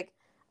into like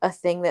a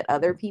thing that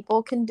other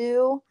people can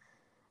do.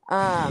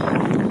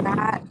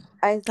 That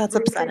I That's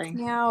really freaks upsetting.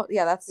 me out.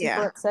 Yeah, that's super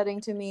Yeah. upsetting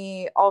to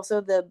me.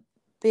 Also, the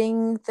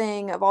Bing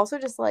thing of also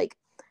just like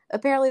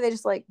apparently they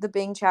just like the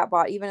Bing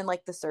chatbot, even in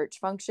like the search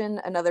function.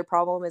 Another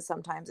problem is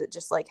sometimes it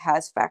just like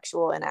has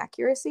factual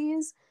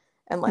inaccuracies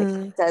and like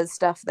says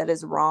stuff that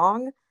is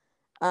wrong.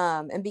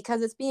 And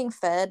because it's being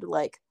fed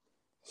like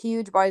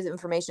huge bodies of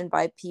information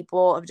by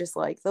people of just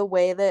like the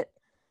way that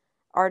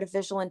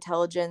artificial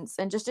intelligence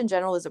and just in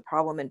general is a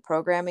problem in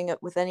programming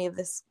with any of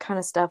this kind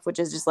of stuff, which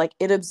is just like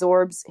it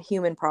absorbs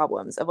human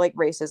problems of like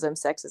racism,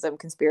 sexism,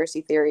 conspiracy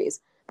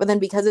theories, but then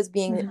because it's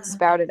being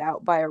spouted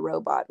out by a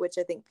robot, which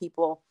I think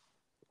people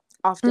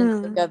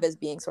often think of as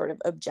being sort of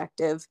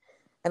objective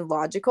and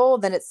logical,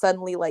 then it's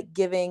suddenly like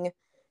giving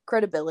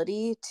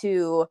credibility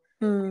to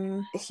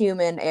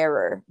human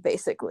error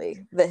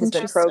basically that has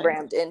been Interesting.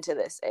 programmed into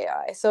this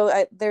AI.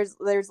 So there's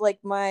like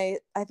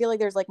I feel like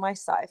there's like my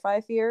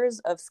sci-fi fears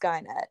of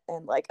Skynet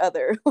and like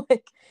other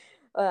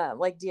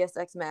like Deus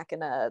Ex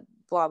Machina,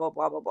 blah blah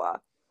blah blah blah,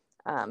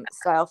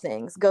 style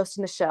things, Ghost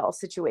in the Shell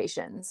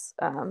situations,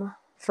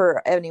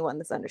 for anyone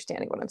that's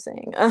understanding what I'm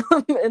saying.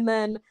 And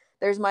then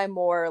There's my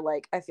more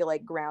like, I feel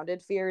like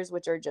grounded fears,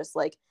 which are just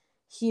like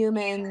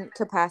human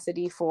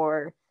capacity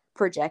for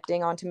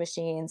projecting onto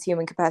machines,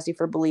 human capacity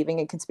for believing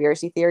in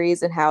conspiracy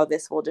theories, and how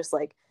this will just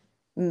like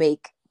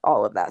make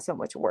all of that so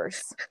much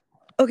worse.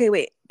 Okay,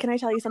 wait. Can I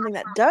tell you something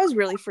that does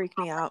really freak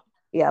me out?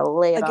 Yeah,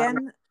 lay it Again,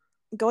 on.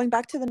 going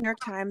back to the New York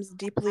Times,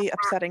 deeply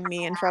upsetting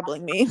me and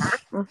troubling me.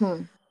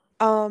 It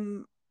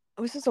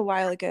was just a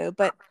while ago,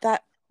 but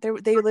that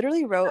they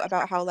literally wrote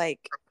about how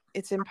like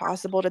it's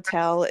impossible to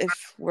tell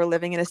if we're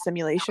living in a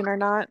simulation or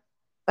not.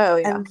 Oh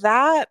yeah. And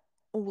that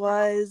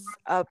was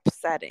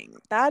upsetting.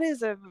 That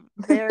is a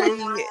very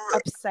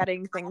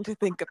upsetting thing to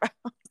think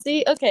about.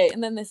 See, okay,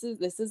 and then this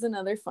is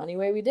another funny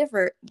way we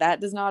differ. That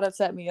does not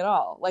upset me at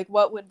all. Like,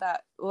 what would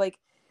that like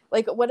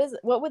what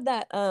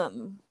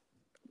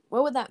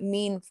would that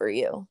mean for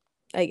you,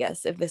 I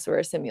guess, if this were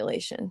a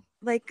simulation?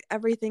 Like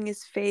everything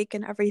is fake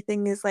and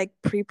everything is like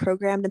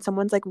pre-programmed and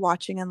someone's like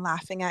watching and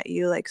laughing at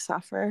you like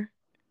suffer.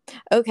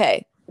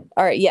 Okay.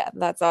 All right, yeah,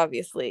 that's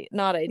obviously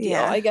not ideal.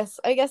 Yeah. I guess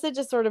it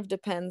just sort of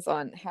depends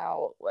on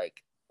how,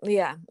 like,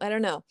 yeah, I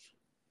don't know.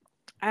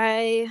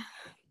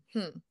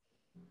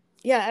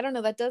 Yeah, I don't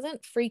know. That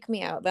doesn't freak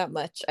me out that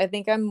much. I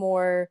think I'm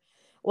more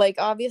like,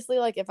 obviously,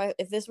 like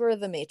if this were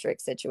the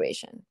Matrix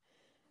situation,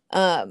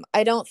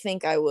 I don't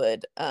think I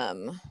would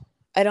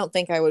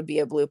be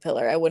a blue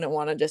pillar. I wouldn't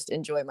want to just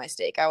enjoy my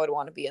steak. I would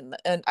want to be in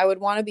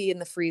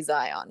the free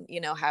Zion,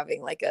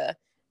 having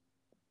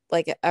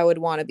I would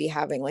want to be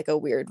having like a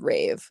weird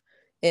rave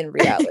in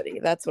reality.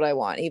 That's what I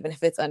want, even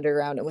if it's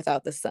underground and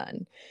without the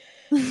sun.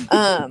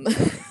 But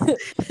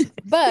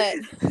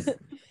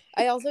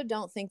I also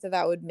don't think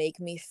that would make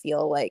me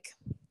feel like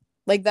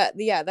that.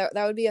 Yeah, that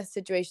would be a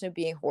situation of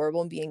being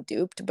horrible and being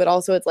duped. But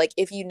also, it's like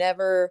if you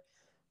never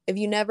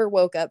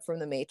woke up from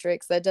the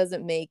Matrix, that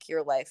doesn't make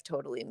your life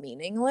totally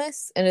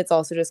meaningless. And it's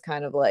also just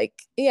kind of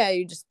like, yeah,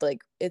 you just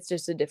like, it's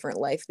just a different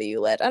life that you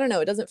led. I don't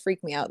know. It doesn't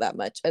freak me out that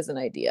much as an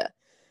idea.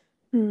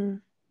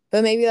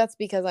 But maybe that's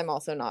because I'm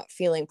also not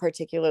feeling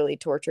particularly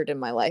tortured in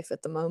my life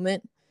at the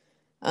moment.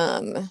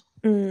 But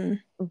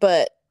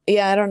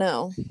yeah, I don't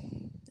know.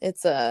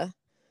 It's it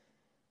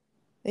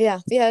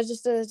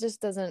just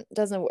doesn't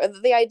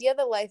the idea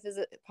that life is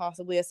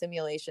possibly a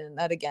simulation,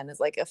 that again is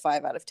like a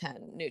 5 out of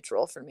 10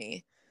 neutral for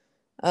me.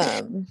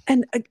 And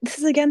this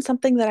is again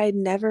something that I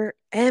never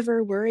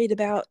ever worried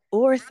about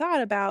or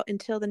thought about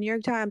until the New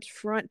York Times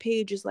front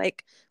page is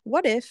like,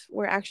 what if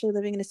we're actually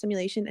living in a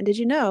simulation, and did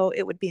you know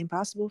it would be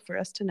impossible for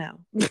us to know?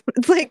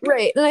 It's like,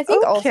 right. And I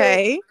think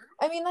okay.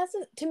 Also, I mean,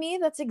 to me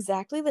that's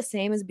exactly the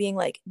same as being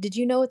like, did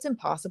you know it's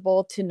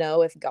impossible to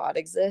know if God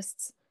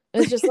exists?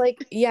 And it's just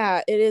like,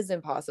 yeah, it is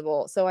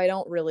impossible, so I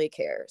don't really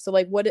care. So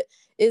like, what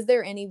is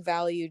there any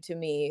value to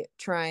me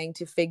trying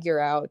to figure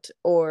out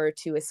or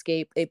to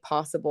escape a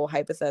possible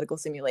hypothetical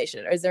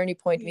simulation? Or is there any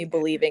point to me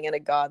believing in a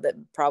God that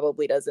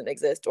probably doesn't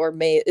exist or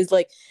is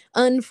like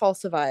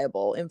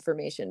unfalsifiable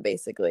information?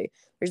 Basically,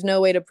 there's no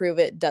way to prove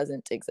it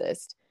doesn't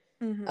exist.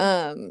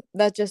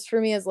 That just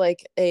for me is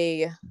like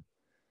it's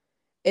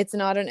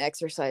not an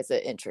exercise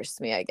that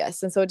interests me, I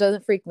guess. And so it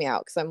doesn't freak me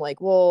out because I'm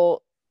like,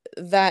 well,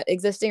 that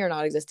existing or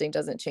not existing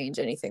doesn't change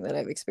anything that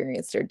I've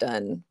experienced or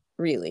done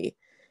really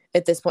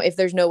at this point, if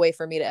there's no way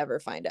for me to ever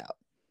find out.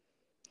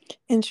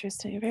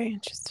 Interesting. Very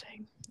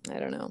interesting. I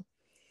don't know.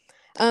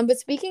 But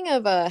speaking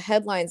of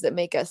headlines that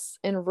make us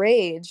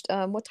enraged,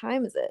 what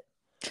time is it?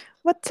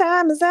 What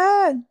time is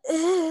that?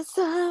 It's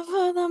time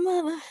for the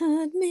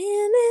motherhood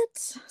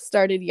minute.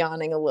 Started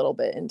yawning a little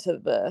bit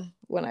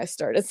when I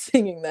started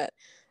singing that.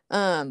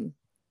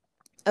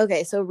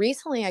 Okay, so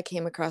recently I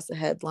came across a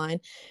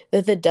headline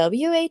that the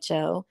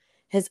WHO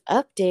has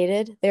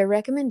updated their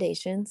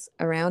recommendations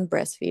around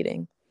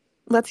breastfeeding.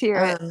 Let's hear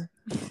it.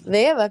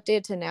 They have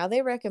updated to now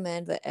they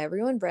recommend that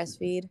everyone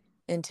breastfeed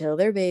until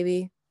their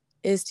baby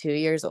is 2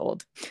 years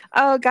old.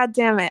 Oh, God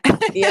damn it.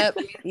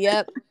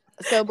 Yep.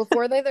 So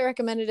before they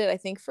recommended it, I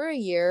think for a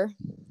year,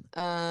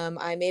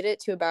 I made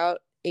it to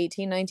about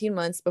 18, 19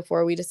 months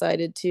before we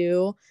decided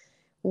to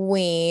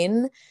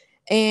wean.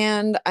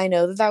 And I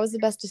know that was the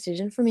best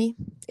decision for me.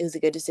 It was a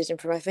good decision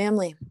for my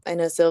family. I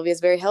know Sylvia's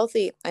very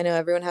healthy. I know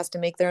everyone has to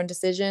make their own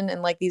decision.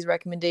 And like, these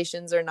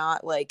recommendations are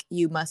not like,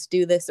 you must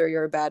do this or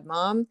you're a bad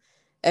mom.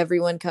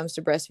 Everyone comes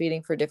to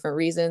breastfeeding for different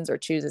reasons or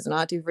chooses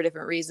not to for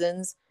different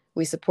reasons.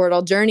 We support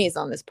all journeys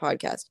on this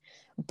podcast,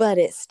 but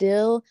it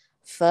still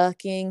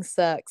fucking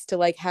sucks to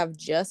like have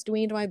just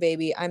weaned my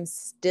baby. I'm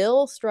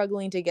still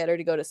struggling to get her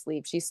to go to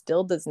sleep. She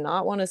still does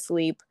not want to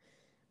sleep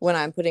when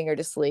I'm putting her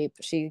to sleep.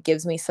 She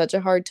gives me such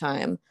a hard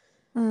time.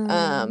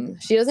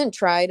 She doesn't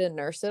try to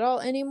nurse it all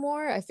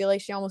anymore. I feel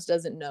like she almost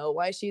doesn't know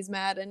why she's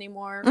mad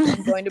anymore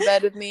when going to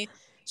bed with me.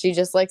 She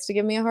just likes to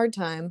give me a hard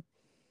time.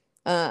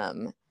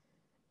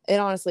 It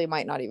honestly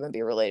might not even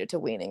be related to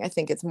weaning. I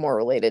think it's more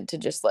related to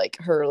just like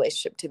her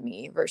relationship to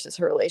me versus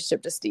her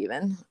relationship to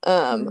Steven.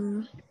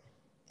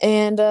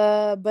 And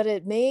but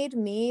it made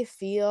me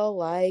feel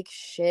like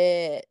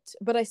shit.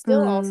 But I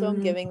still also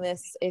am giving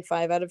this a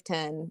 5 out of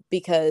 10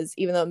 because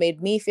even though it made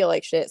me feel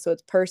like shit, so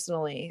it's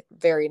personally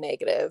very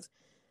negative,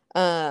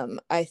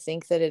 I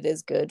think that it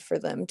is good for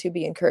them to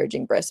be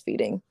encouraging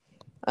breastfeeding.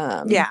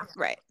 Yeah,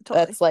 right.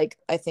 Totally. That's like,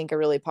 I think, a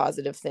really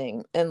positive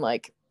thing. And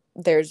like,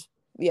 there's,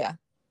 yeah,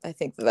 I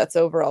think that's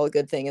overall a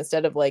good thing,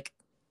 instead of like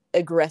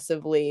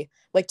aggressively,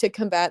 like, to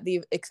combat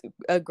the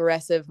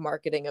aggressive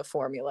marketing of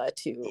formula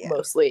to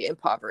mostly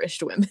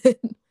impoverished women.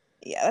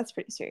 Yeah, that's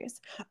pretty serious.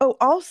 Oh,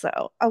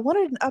 also, I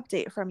wanted an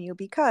update from you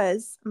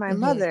because my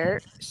mother,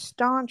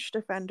 staunch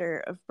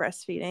defender of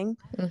breastfeeding,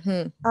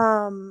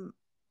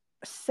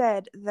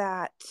 said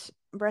that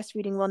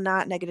breastfeeding will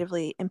not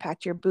negatively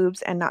impact your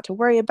boobs and not to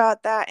worry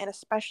about that. And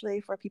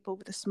especially for people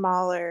with a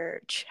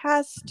smaller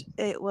chest,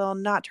 it will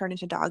not turn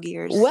into dog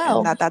ears.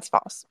 Well, and that's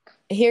false.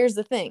 Here's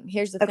the thing.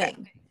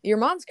 Your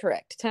mom's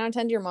correct. 10 out of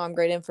 10 to your mom.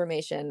 Great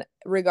information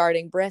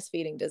regarding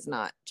breastfeeding does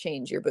not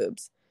change your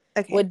boobs.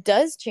 Okay. What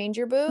does change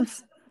your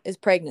boobs is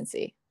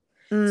pregnancy.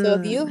 So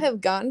if you have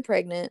gotten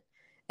pregnant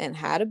and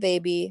had a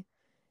baby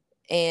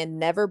and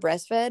never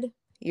breastfed,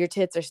 your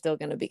tits are still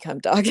going to become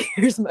dog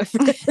ears, my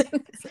friends.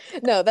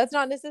 No, that's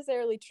not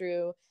necessarily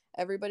true.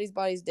 Everybody's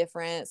body's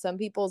different. Some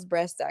people's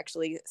breasts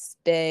actually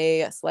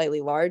stay slightly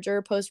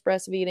larger post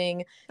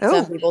breastfeeding.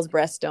 Some people's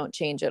breasts don't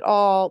change at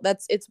all.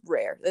 It's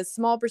rare. A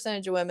small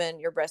percentage of women,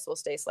 your breasts will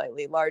stay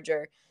slightly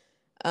larger.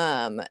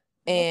 And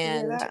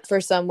for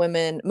some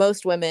women,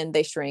 most women,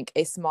 they shrink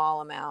a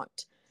small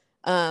amount.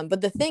 But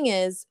the thing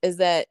is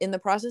that in the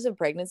process of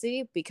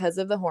pregnancy, because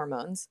of the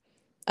hormones,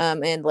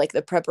 and like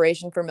the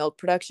preparation for milk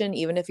production,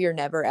 even if you're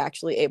never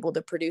actually able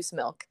to produce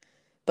milk,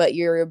 but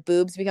your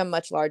boobs become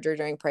much larger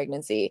during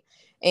pregnancy,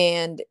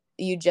 and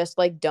you just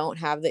like don't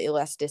have the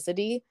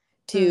elasticity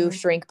to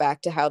shrink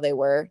back to how they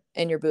were,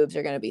 and your boobs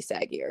are going to be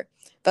saggier.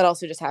 That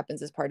also just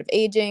happens as part of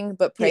aging,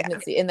 but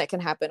pregnancy, and that can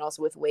happen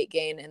also with weight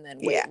gain and then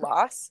weight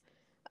loss.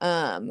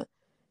 And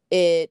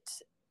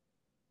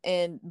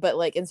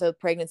so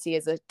pregnancy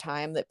is a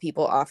time that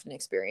people often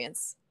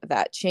experience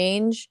that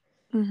change.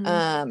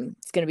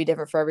 It's going to be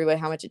different for everybody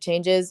how much it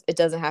changes. It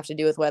doesn't have to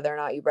do with whether or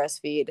not you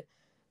breastfeed.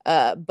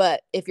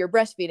 But if you're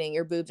breastfeeding,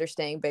 your boobs are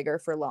staying bigger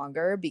for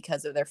longer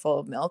because they're full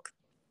of milk.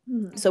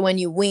 So when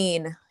you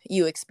wean,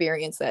 you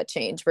experience that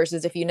change,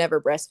 versus if you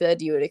never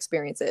breastfed, you would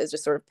experience it as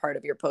just sort of part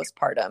of your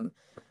postpartum,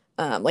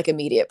 like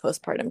immediate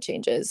postpartum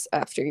changes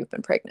after you've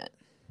been pregnant.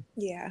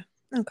 Yeah.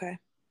 Okay.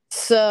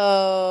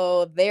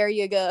 So there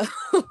you go.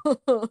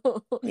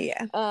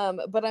 Yeah.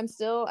 But I'm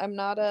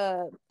not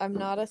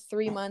a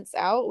 3 months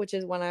out, which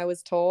is when I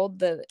was told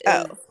that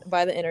is,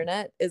 by the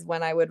internet, is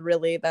when I would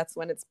really, that's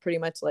when it's pretty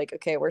much like,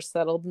 okay, we're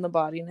settled in the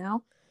body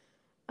now.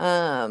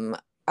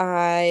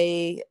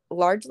 I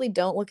largely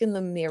don't look in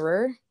the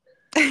mirror.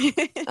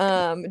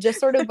 Just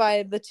sort of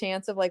by the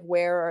chance of like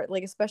where,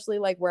 like, especially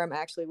like where I'm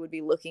actually would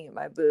be looking at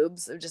my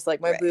boobs, of just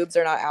like my boobs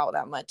are not out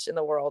that much in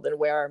the world, and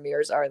where our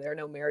mirrors are, there are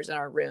no mirrors in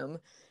our room,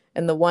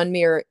 and the one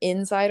mirror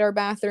inside our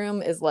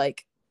bathroom is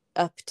like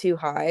up too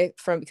high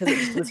because it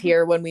just was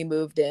here when we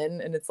moved in,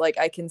 and it's like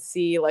I can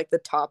see like the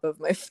top of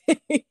my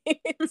face.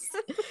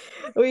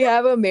 We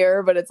have a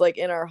mirror, but it's like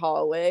in our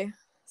hallway,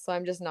 so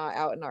I'm just not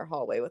out in our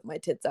hallway with my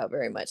tits out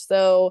very much.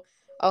 So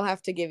I'll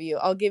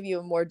give you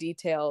a more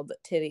detailed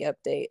titty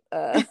update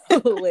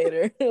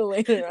later.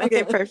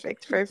 Okay,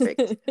 perfect.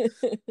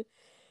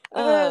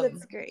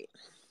 That's great.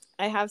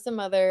 I have some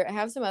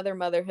other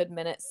motherhood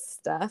minute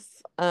stuff.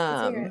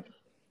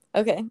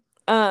 Okay.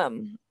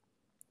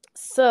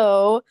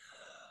 So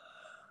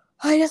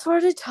I just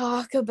wanted to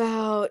talk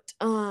about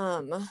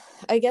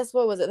I guess,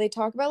 what was it? They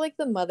talk about like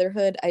the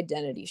motherhood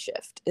identity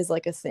shift is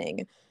like a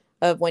thing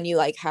of when you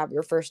like have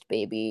your first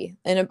baby,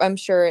 and I'm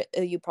sure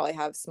you probably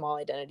have small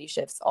identity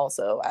shifts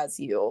also as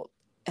you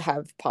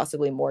have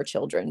possibly more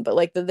children, but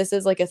like this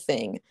is like a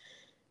thing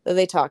that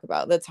they talk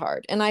about that's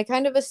hard, and I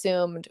kind of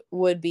assumed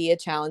would be a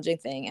challenging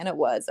thing, and it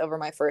was over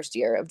my first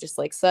year of just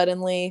like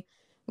suddenly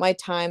my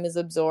time is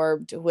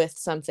absorbed with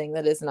something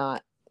that is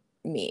not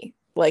me.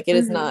 Like it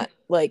is not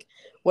like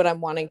what I'm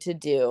wanting to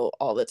do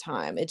all the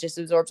time. It just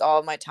absorbs all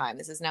of my time.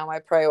 This is now my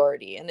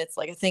priority, and it's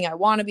like a thing I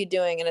want to be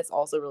doing, and it's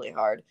also really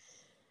hard.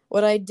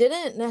 What I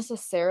didn't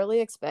necessarily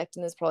expect,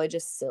 and is probably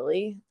just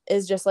silly,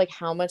 is just like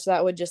how much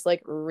that would just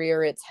like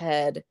rear its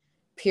head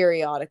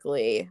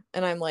periodically.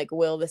 And I'm like,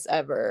 will this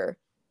ever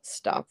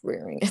stop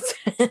rearing its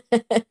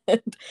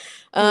head?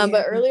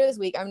 But earlier this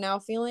week, I'm now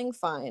feeling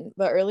fine.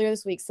 But earlier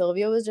this week,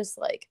 Sylvia was just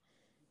like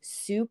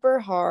super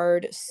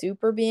hard,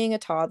 super being a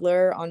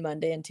toddler on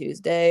Monday and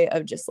Tuesday,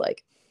 of just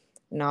like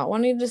not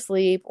wanting to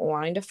sleep,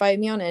 wanting to fight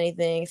me on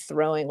anything,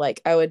 throwing, like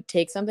I would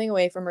take something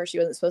away from her she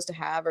wasn't supposed to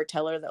have, or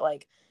tell her that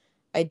like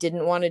I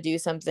didn't want to do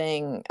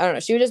something. I don't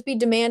know. She would just be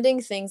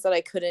demanding things that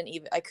I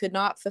could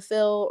not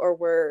fulfill,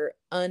 or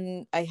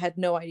I had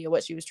no idea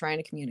what she was trying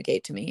to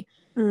communicate to me.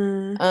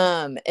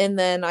 And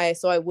then I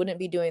wouldn't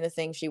be doing the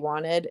thing she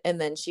wanted, and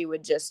then she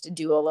would just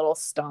do a little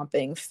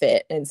stomping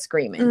fit and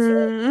screaming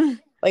fit.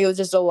 Like it was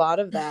just a lot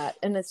of that.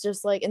 And it's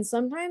just like, and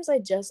sometimes I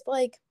just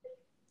like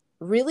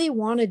really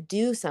want to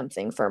do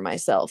something for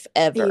myself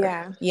ever,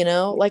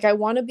 like I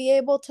want to be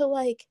able to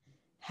like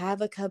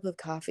have a cup of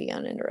coffee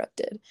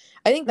uninterrupted.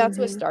 I think that's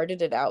what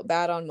started it out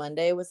bad on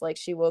Monday, was like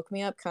she woke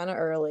me up kind of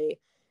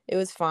early. It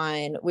was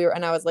fine.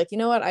 And I was like, you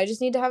know what? I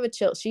just need to have a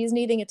chill. She's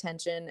needing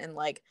attention, and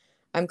like,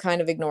 I'm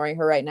kind of ignoring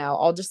her right now.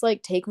 I'll just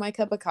like take my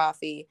cup of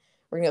coffee.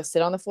 We're gonna go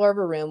sit on the floor of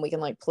a room. We can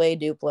like play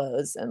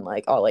Duplos, and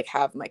like I'll like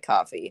have my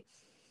coffee.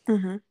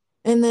 Mm-hmm.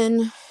 And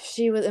then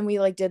we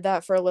like did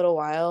that for a little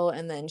while.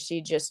 And then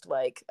she just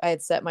like, I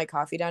had set my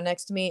coffee down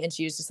next to me, and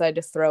she just decided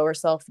to throw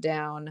herself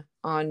down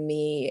on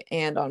me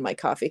and on my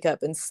coffee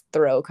cup and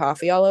throw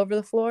coffee all over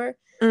the floor.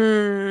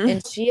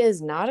 And she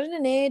is not at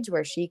an age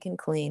where she can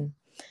clean.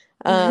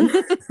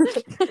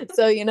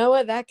 So you know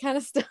what? That kind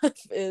of stuff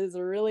is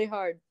really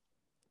hard.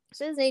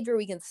 She's an age where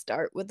we can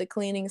start with the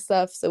cleaning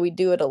stuff. So we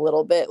do it a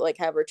little bit, like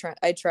have her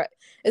I try,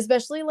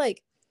 especially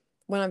like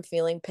when I'm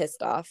feeling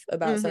pissed off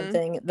about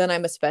something, then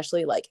I'm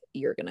especially like,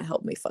 you're gonna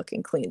help me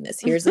fucking clean this.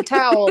 Here's a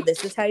towel.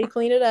 This is how you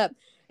clean it up.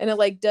 And it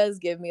like does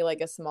give me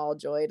like a small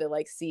joy to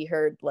like see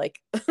her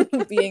like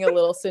being a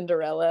little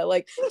Cinderella,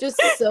 like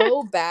just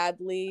so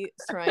badly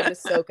trying to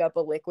soak up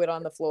a liquid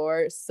on the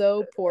floor,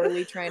 so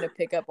poorly trying to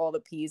pick up all the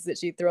peas that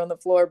she threw on the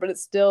floor, but it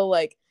still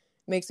like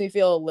makes me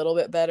feel a little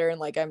bit better, and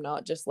like I'm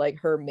not just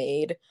like her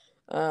maid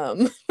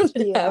to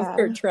have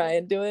her try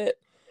and do it.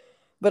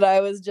 But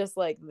I was just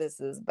like, this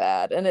is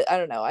bad. And I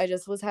don't know. I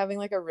just was having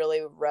like a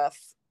really rough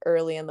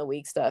early in the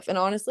week stuff. And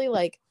honestly,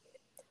 like,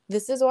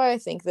 this is why I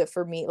think that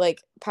for me,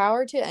 like,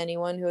 power to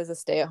anyone who is a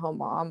stay-at-home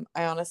mom.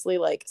 I honestly,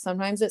 like,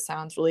 sometimes it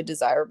sounds really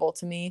desirable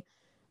to me,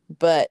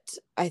 but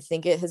I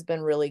think it has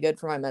been really good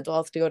for my mental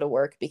health to go to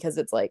work, because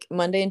it's like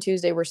Monday and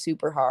Tuesday were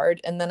super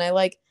hard. And then I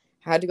like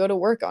had to go to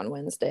work on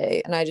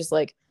Wednesday, and I just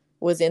like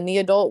was in the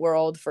adult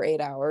world for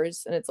 8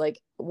 hours, and it's like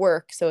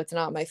work. So it's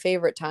not my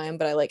favorite time,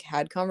 but I like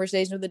had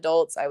conversation with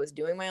adults. I was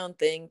doing my own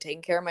thing,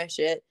 taking care of my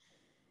shit,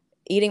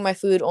 eating my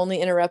food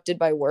only interrupted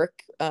by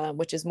work,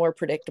 which is more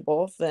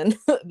predictable than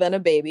than a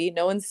baby.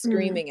 No one's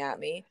screaming at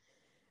me.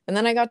 And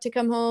then I got to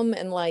come home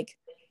and like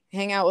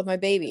hang out with my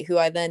baby, who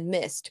I then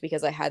missed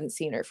because I hadn't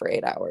seen her for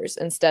 8 hours,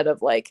 instead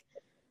of like,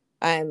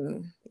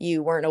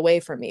 you weren't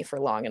away from me for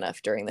long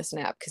enough during this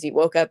nap because you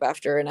woke up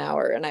after an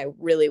hour, and I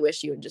really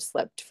wish you had just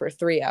slept for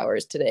 3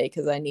 hours today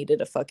because I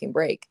needed a fucking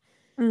break.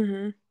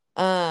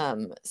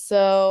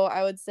 So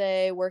I would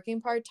say working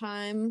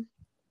part-time,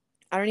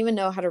 I don't even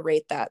know how to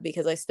rate that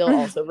because I still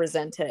also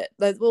resent it,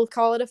 but we'll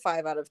call it a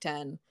 5 out of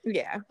 10.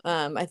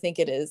 I think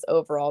it is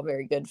overall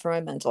very good for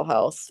my mental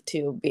health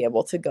to be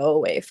able to go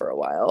away for a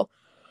while.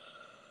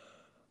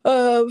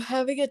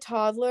 Having a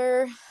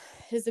toddler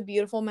is a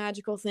beautiful,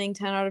 magical thing,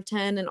 10 out of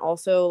 10, and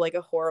also like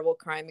a horrible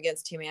crime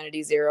against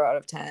humanity, 0 out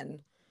of 10.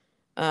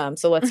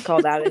 So let's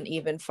call that an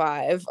even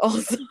 5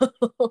 also.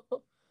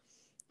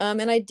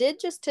 And I did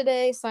just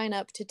today sign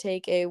up to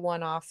take a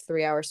one-off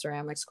 3-hour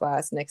ceramics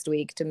class next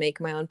week to make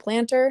my own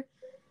planter.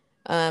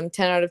 10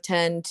 out of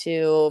 10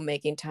 to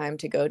making time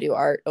to go do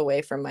art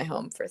away from my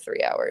home for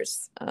 3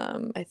 hours.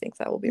 I think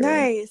that will be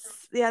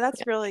nice. Really,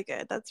 that's really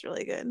good. That's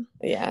really good.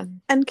 Yeah.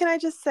 And can I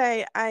just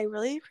say, I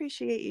really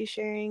appreciate you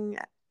sharing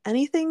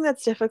anything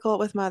that's difficult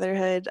with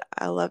motherhood.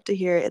 I love to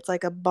hear it. It's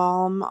like a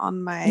balm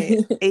on my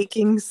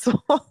aching soul.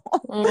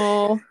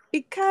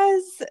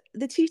 Because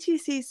the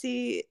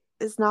TTCC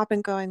has not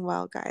been going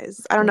well,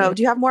 guys. I don't know.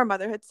 Do you have more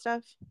motherhood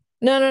stuff?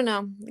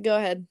 No. Go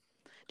ahead.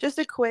 Just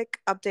a quick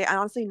update. I'm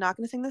honestly not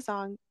going to sing the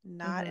song.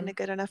 Not in a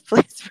good enough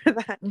place for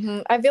that.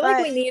 I feel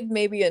like we need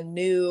maybe a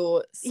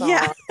new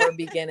song for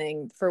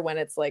beginning for when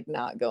it's like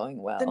not going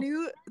well.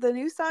 The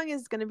new song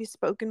is going to be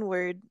spoken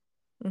word,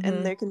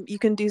 and you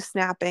can do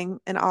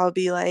snapping, and I'll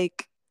be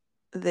like,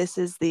 this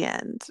is the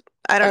end.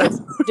 I don't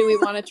know. Do we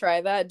want to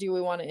try that? Do we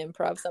want to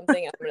improv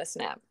something? I'm going to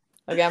snap.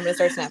 Okay, I'm going to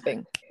start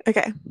snapping.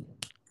 Okay.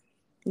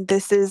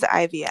 This is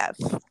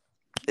IVF.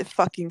 It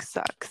fucking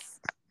sucks.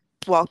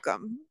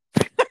 Welcome.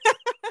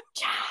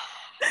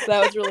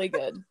 That was really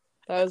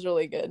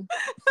good.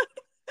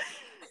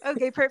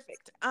 Okay,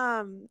 perfect.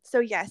 So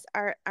yes,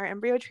 our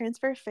embryo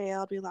transfer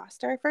failed. We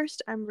lost our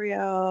first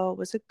embryo. It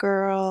was a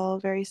girl.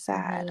 Very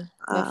sad.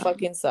 That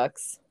fucking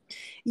sucks.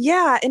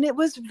 Yeah, and it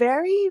was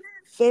very,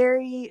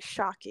 very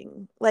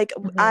shocking. Like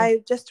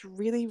I just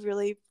really,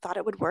 really thought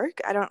it would work.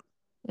 I don't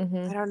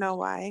know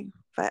why,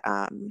 but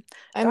I mean,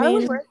 it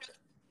would work.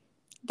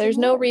 There's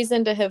no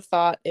reason to have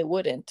thought it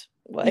wouldn't.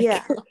 Like,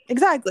 yeah,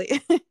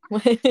 exactly.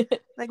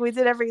 Like we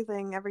did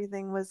everything.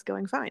 Everything was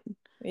going fine.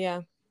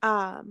 Yeah.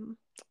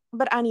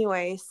 But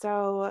anyway,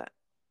 so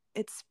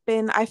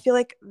I feel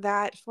like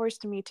that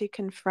forced me to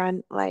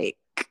confront like,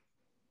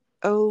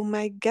 oh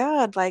my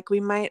God, like we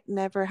might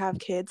never have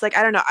kids. Like,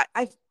 I don't know.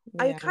 I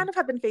kind of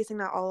have been facing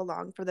that all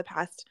along for the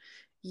past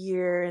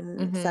year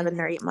and 7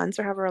 or 8 months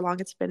or however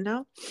long it's been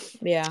now.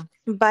 Yeah.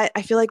 But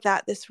I feel like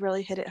this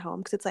really hit it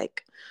home because it's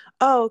like,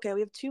 oh, okay, we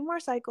have 2 more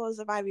cycles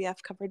of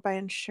IVF covered by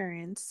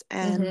insurance.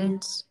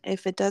 And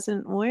if it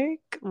doesn't work,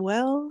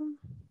 well,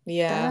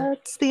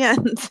 that's the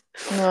end.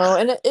 No,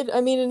 and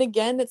and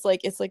again, it's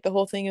like the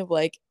whole thing of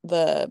like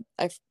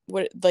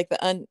what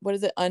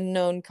is it,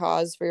 unknown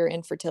cause for your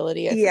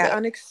infertility?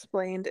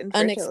 Unexplained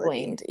infertility.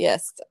 Unexplained,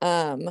 yes.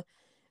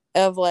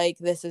 of like,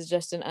 this is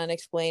just an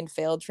unexplained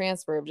failed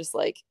transfer of just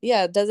like,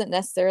 yeah, it doesn't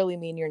necessarily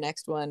mean your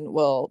next one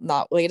will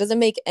not, like, it doesn't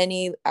make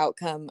any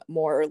outcome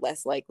more or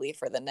less likely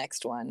for the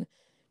next one.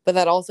 But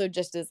that also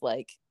just is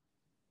like,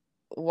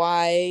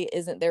 why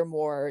isn't there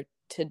more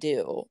to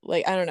do?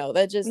 Like, I don't know,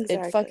 that just, it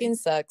Exactly. fucking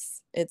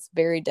sucks. It's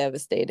very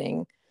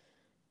devastating.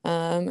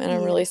 And I'm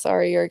Yeah. really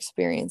sorry you're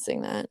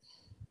experiencing that.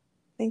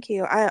 Thank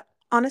you.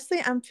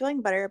 I'm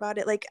feeling better about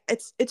it. Like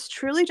it's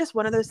truly just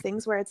one of those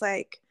things where it's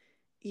like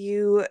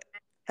you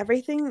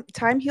everything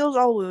time heals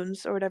all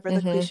wounds or whatever the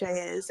Mm-hmm.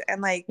 cliche is,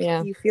 and like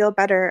Yeah. you feel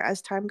better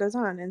as time goes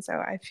on. And so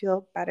I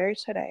feel better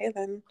today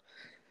than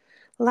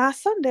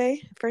last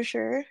Sunday for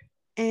sure.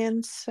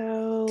 And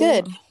so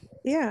Good.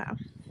 yeah,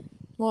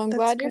 Well, I'm that's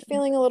glad you're good.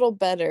 feeling a little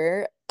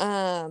better.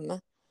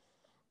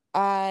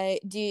 I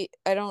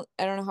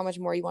don't know how much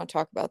more you want to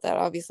talk about that.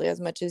 Obviously,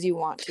 as much as you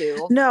want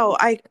to. No,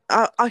 I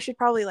should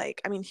probably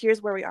like I mean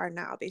here's where we are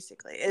now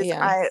basically is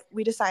Yeah. I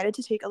we decided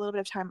to take a little bit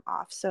of time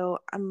off. So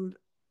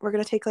we're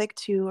gonna take like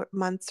 2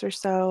 months or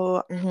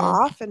so Mm-hmm.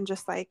 off and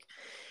just like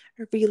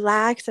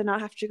relax and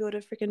not have to go to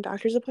freaking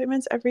doctor's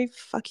appointments every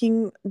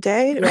fucking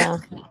day Yeah.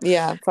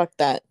 Yeah. Fuck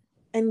that.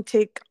 and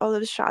take all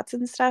those shots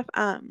and stuff.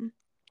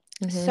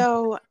 Mm-hmm.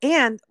 So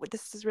and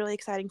this is really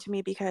exciting to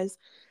me because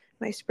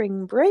my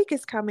spring break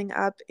is coming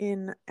up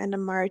in end of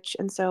March,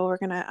 and so we're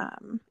gonna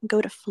go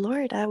to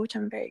Florida, which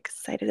I'm very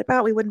excited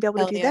about. We wouldn't be able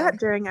to Hell do yeah. that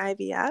during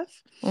IVF.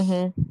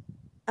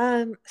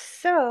 Mm-hmm.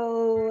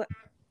 So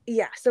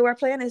yeah, so our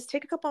plan is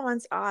take a couple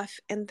months off,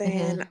 and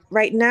then Mm-hmm.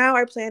 right now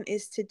our plan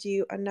is to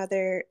do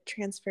another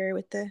transfer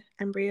with the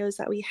embryos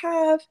that we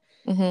have,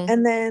 Mm-hmm.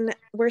 and then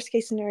worst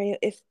case scenario,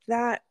 if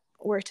that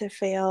were to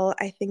fail,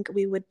 I think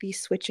we would be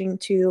switching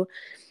to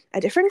a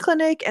different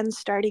clinic and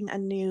starting a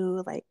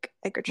new like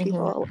egg Mm-hmm.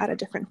 retrieval at a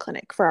different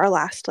clinic for our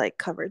last like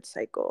covered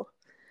cycle.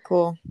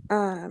 Cool.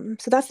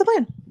 So that's the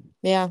plan.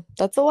 Yeah,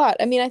 that's a lot.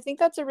 I mean, I think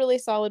that's a really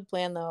solid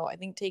plan, though. I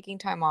think taking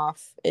time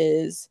off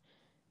is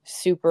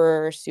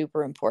super,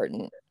 super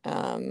important.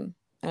 And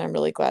I'm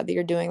really glad that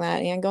you're doing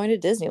that and going to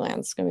Disneyland.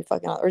 It's gonna be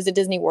fucking, or is it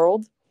Disney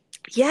World?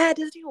 Yeah,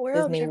 Disney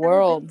World, which Disney I've never been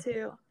World.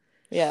 to.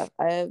 Yeah,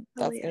 Oh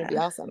that's gonna be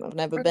yeah. awesome. I've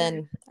never Okay.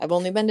 been. I've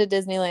only been to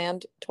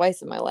Disneyland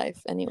twice in my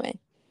life, anyway.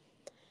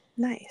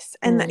 Nice.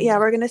 And yeah, Mm,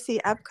 we're gonna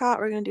see Epcot.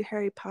 We're gonna do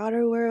Harry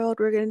Potter World.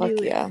 We're gonna fuck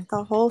do yeah.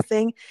 the whole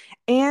thing.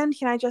 And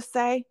can I just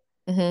say,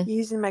 Mm-hmm.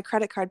 using my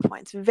credit card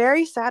points,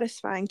 very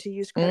satisfying to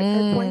use credit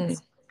card Mm,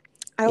 points.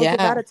 I will give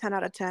that yeah. a 10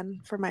 out of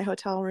 10 for my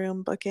hotel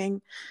room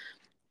booking.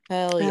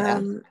 Hell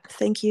yeah.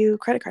 Thank you,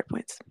 credit card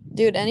points.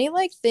 Dude, any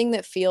like thing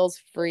that feels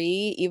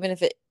free, even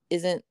if it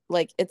isn't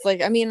like, it's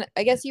like, I mean,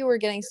 I guess you were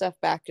getting stuff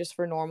back just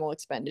for normal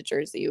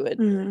expenditures that you would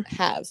Mm.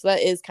 have. So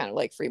that is kind of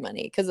like free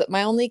money. Because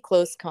my only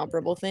close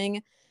comparable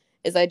thing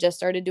is I just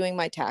started doing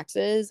my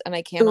taxes and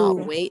I cannot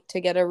Ooh, wait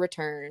to get a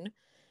return.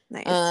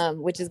 nice.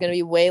 Which is going to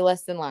be way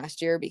less than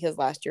last year because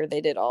last year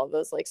they did all of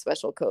those like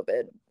special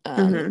COVID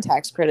Mm-hmm.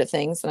 tax credit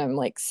things, and I'm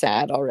like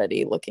sad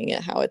already looking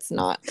at how it's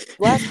not.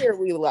 Last year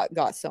we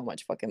got so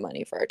much fucking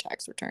money for our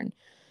tax return,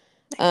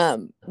 Nice.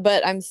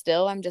 but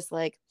I'm just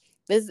like,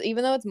 this,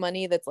 even though it's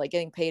money that's like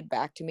getting paid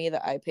back to me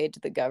that I paid to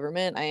the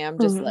government, I am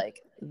just Mm-hmm.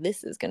 like,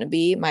 this is going to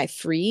be my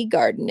free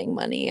gardening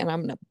money, and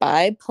I'm going to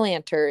buy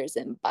planters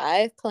and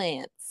buy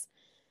plants.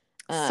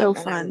 So And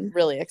I'm fun.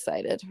 really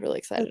excited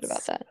about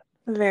That's that.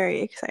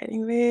 very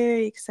exciting.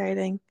 Very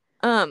exciting.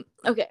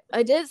 Okay,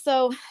 I did,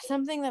 so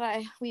something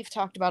that we've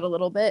talked about a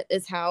little bit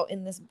is how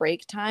in this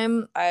break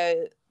time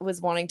I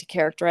was wanting to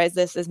characterize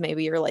this as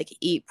maybe your like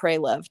eat, pray,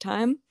 love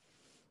time.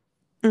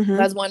 I Mm-hmm.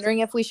 was wondering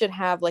if we should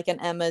have like an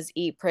Emma's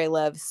Eat, Pray,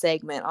 Love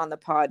segment on the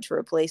pod to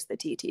replace the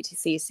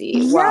TTCC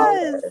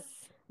Yes.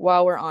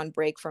 while we're on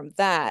break from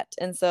that.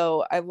 And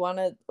so I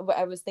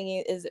was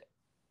thinking, is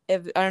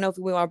if I don't know if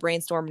we want to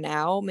brainstorm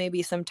now,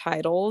 maybe some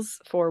titles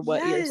for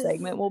what your Yes.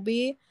 segment will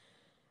be.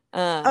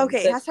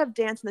 Okay, it But has to have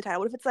dance in the title.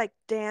 What if it's like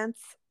dance,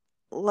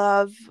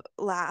 love,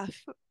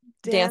 laugh,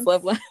 dance, dance?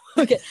 love, laugh.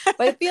 Okay,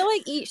 but I feel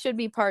like eat should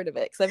be part of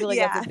it because I feel like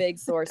that's a Yeah. big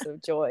source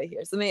of joy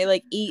here. So maybe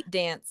like eat,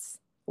 dance,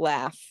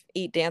 laugh,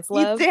 eat, dance, Eat,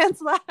 love.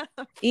 dance, laugh.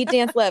 Eat,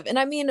 dance, love. And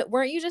I mean,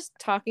 weren't you just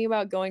talking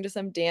about going to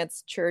some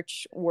dance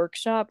church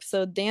workshop?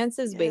 So Yes. dance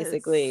is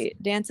basically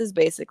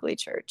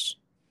church.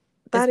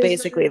 It's That is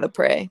basically the true.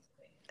 pray.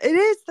 It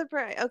is the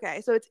pray.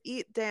 Okay, so it's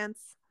eat, dance,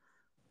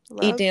 Eat,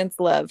 love. dance,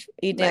 love.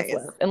 Eat, dance, Nice.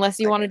 love. Unless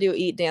you want Okay. to do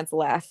eat, dance,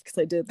 laugh, because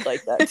I did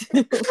like that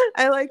too.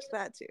 I liked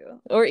that too.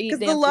 Or eat, Because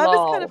the dance, love is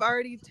kind of lol.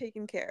 already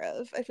taken care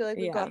of. I feel like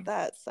we've Yeah. got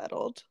that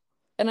settled.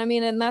 And I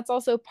mean, and that's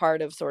also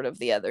part of sort of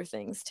the other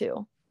things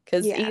too.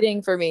 Because Yeah,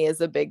 eating for me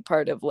is a big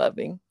part of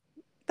loving.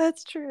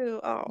 that's true.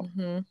 Oh.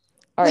 Mm-hmm.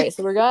 All right.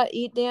 So we got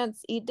eat,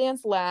 dance,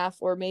 laugh,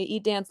 or maybe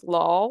eat, dance,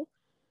 lol.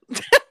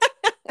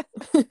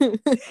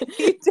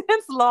 Eat,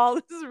 dance, lol.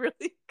 This is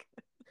really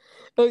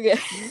Okay.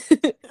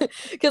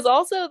 Because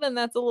also then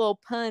that's a little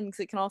pun because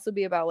it can also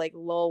be about like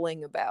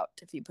lolling about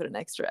if you put an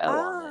extra L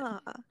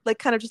on it. like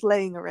kind of just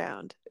laying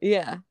around.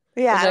 Yeah.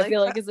 Yeah, Which I I like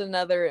feel like that. is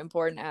another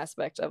important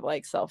aspect of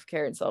like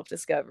self-care and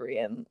self-discovery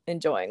and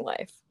enjoying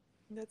life.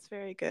 That's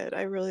very good.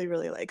 I really,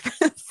 really like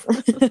this.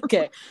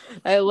 Okay.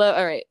 All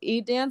right.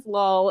 Eat, dance,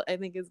 lol, I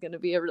think is going to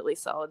be a really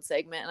solid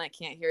segment. And I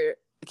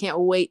can't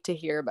wait to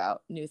hear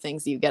about new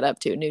things you get up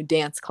to, new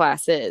dance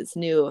classes,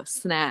 new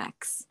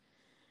snacks,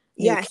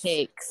 new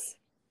cakes.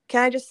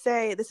 Can I just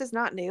say, this is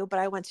not new, but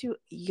I went to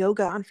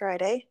yoga on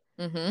Friday.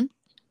 Mm-hmm.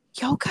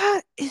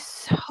 Yoga is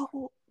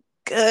so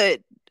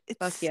good.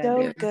 It's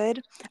so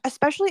good,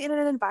 especially in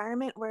an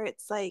environment where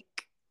it's like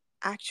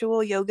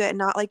actual yoga and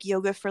not like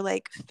yoga for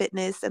like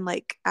fitness and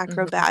like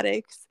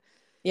acrobatics.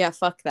 Mm-hmm. Yeah,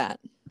 fuck that.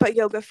 But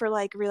yoga for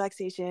like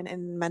relaxation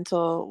and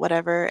mental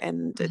whatever,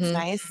 and it's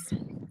nice.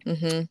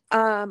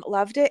 Mm-hmm.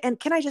 Loved it. And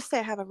can I just say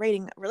I have a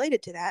rating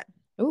related to that?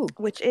 Ooh.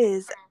 Which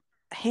is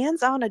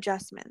hands-on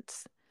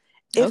adjustments.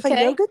 If a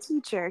yoga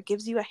teacher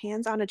gives you a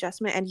hands-on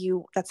adjustment and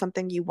that's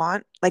something you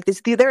want, like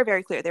this, they're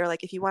very clear. They're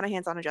like, if you want a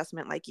hands-on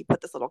adjustment, like you put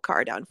this little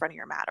card down in front of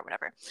your mat or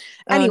whatever.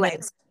 Anyway,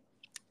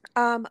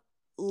 nice.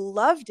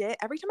 Loved it.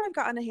 Every time I've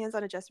gotten a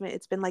hands-on adjustment,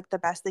 it's been like the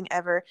best thing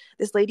ever.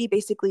 This lady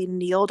basically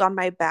kneeled on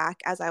my back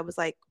as I was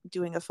like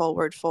doing a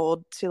forward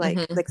fold to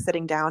like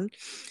sitting down.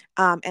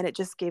 And it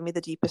just gave me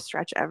the deepest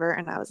stretch ever.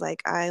 And I was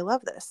like, I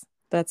love this.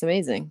 That's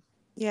amazing.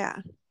 Yeah.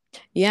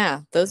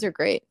 Yeah, those are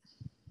great.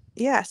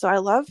 Yeah, so I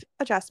love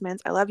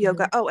adjustments. I love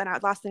yoga. Oh, and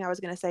last thing I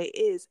was going to say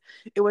is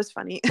it was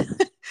funny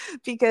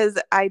because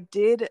I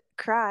did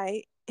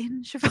cry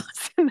in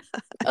Shavasana.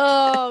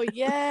 Oh,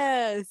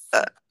 yes.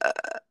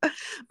 But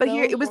so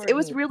here it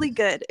was really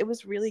good. It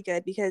was really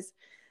good because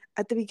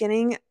at the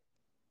beginning,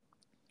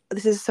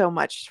 this is so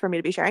much for me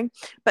to be sharing,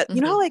 but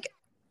you know how like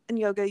in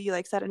yoga you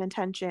like set an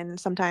intention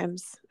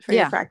sometimes for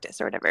your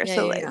practice or whatever.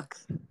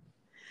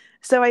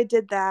 So I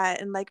did that,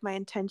 and like my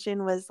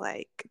intention was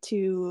like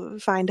to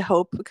find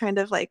hope, kind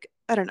of like,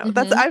 I don't know.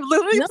 That's I'm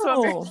literally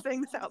so embarrassed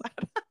saying this out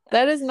loud.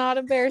 That is not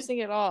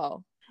embarrassing at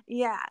all.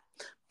 Yeah.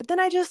 But then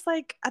I just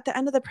like at the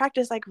end of the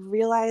practice like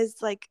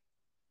realized like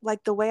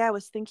the way I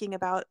was thinking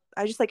about,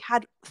 I just like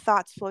had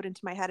thoughts float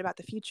into my head about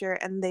the future,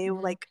 and they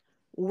like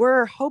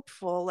were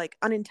hopeful, like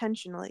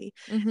unintentionally.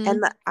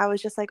 And I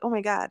was just like, oh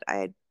my God,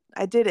 I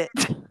did it.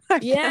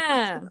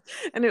 Yeah.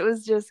 And it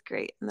was just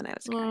great. And then I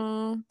was crying.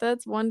 Oh,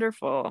 that's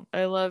wonderful.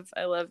 I love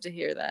to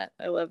hear that.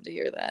 I love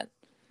yoga.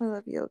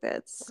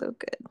 It's so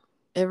good.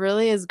 It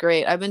really is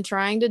great. I've been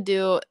trying to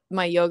do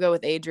my yoga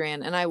with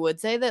Adrian, and I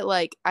would say that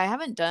like I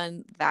haven't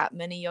done that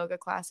many yoga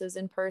classes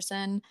in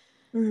person.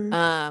 When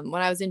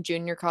I was in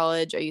junior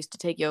college, I used to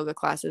take yoga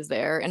classes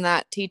there, and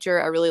that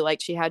teacher I really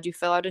liked. She had you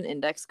fill out an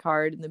index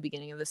card in the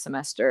beginning of the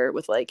semester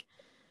with like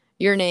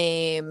your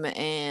name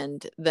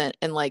and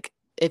like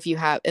if you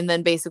have, and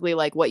then basically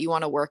like what you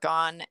want to work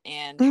on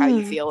and how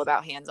you feel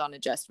about hands-on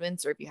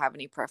adjustments, or if you have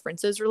any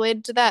preferences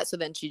related to that. So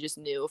then she just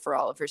knew for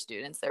all of her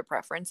students their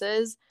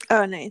preferences.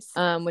 Oh, nice.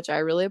 Which I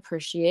really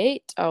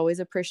appreciate.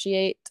 Always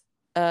appreciate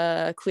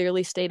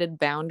clearly stated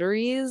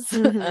boundaries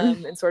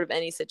in sort of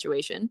any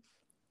situation,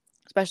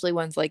 especially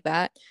ones like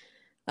that.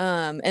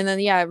 And then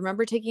I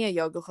remember taking a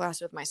yoga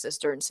class with my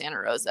sister in Santa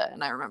Rosa,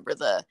 and I remember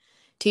the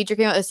teacher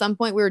came out at some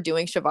point. We were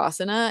doing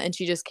Shavasana, and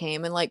she just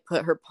came and like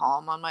put her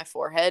palm on my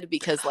forehead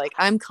because like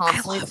I'm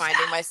constantly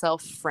finding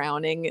myself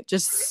frowning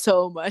just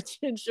so much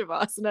in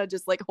Shavasana,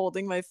 just like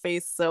holding my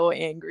face so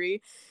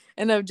angry,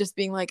 and I'm just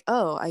being like,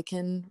 oh, I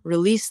can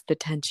release the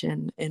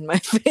tension in my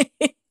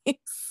face.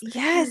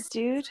 Yes,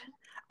 dude.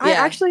 I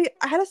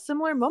had a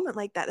similar moment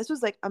like that. This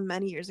was like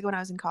many years ago when I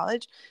was in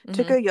college.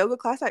 Took a yoga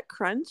class at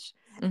Crunch,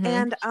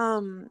 and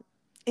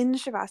in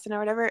Shavasana or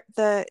whatever,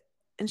 the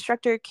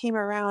instructor came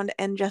around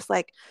and just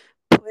like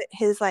put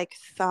his like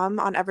thumb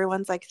on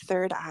everyone's like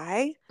third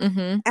eye,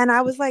 and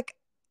I was like,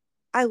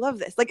 I love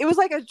this. Like it was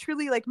like a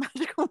truly like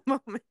magical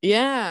moment.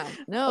 Yeah,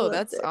 no,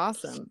 that's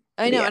awesome.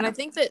 I know. And I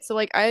think that, so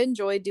like I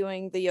enjoy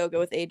doing the yoga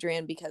with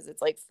Adrian because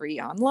it's like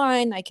free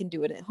online. I can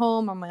do it at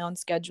home on my own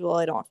schedule.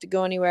 I don't have to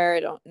go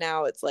anywhere.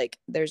 Now it's like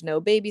there's no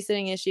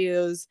babysitting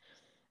issues.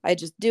 I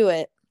just do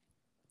it.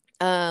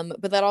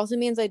 But that also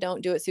means I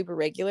don't do it super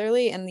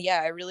regularly. And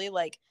I really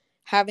like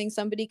having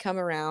somebody come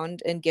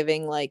around and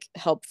giving like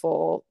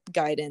helpful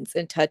guidance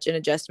and touch and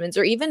adjustments,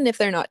 or even if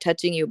they're not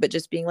touching you, but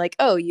just being like,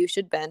 oh, you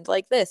should bend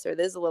like this, or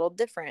this is a little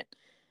different,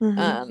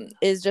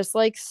 is just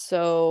like,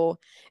 so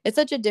it's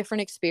such a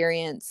different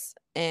experience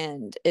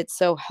and it's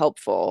so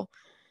helpful.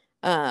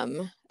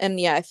 And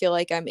I feel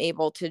like I'm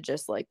able to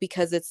just like,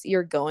 because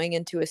you're going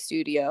into a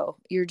studio,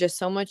 you're just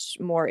so much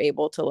more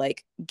able to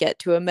like get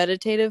to a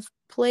meditative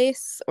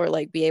place, or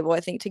like be able, I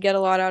think, to get a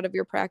lot out of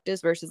your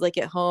practice versus like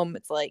at home.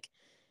 It's like,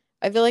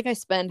 I feel like I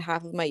spend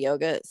half of my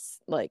yoga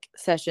like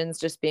sessions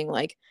just being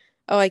like,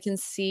 oh, I can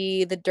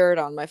see the dirt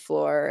on my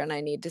floor and I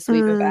need to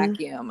sweep and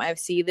vacuum. I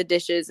see the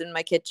dishes in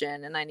my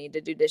kitchen and I need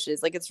to do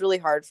dishes. Like it's really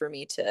hard for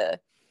me to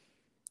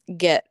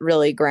get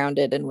really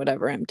grounded in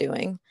whatever I'm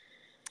doing.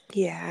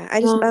 Yeah, I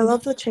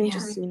love the change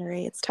of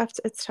scenery. It's tough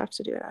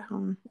to do it at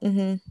home.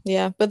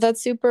 Yeah, but that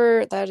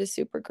is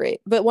super great.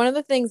 But one of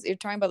the things you're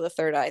talking about, the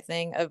third eye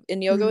thing,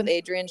 in yoga with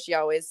Adrian, she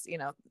always,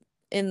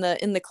 in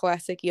the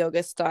classic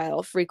yoga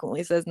style,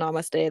 frequently says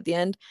namaste at the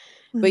end,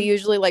 but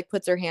usually like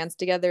puts her hands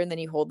together and then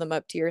you hold them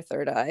up to your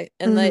third eye.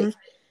 And like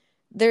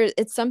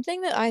it's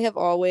something that I have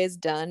always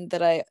done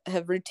that I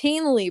have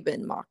routinely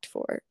been mocked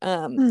for,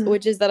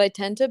 which is that I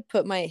tend to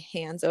put my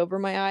hands over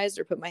my eyes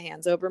or put my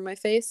hands over my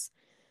face,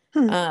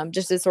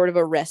 just as sort of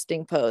a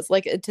resting pose,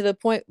 like to the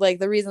point, like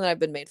the reason that I've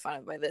been made fun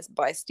of by this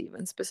by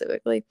Steven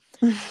specifically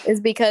is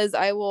because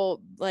I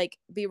will like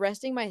be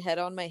resting my head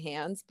on my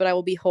hands, but I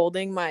will be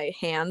holding my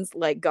hands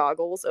like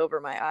goggles over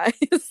my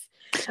eyes.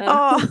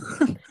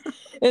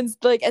 And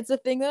like it's a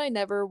thing that I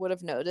never would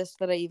have noticed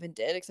that I even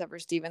did, except for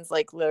Steven's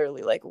like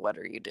literally like, what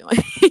are you doing?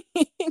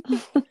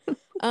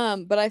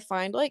 But I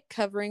find like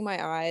covering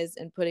my eyes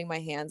and putting my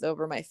hands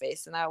over my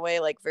face in that way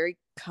like very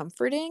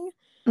comforting.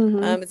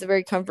 It's a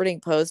very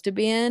comforting pose to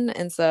be in,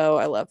 and so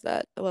I love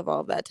that. I love all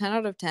of that. 10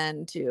 out of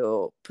 10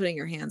 to putting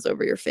your hands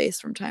over your face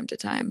from time to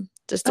time,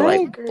 just to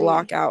like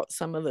block out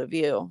some of the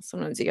view.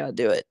 Sometimes you gotta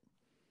do it.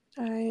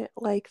 I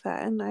like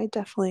that, and I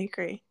definitely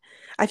agree.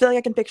 I feel like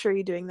I can picture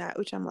you doing that,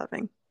 which I'm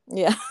loving.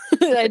 Yeah.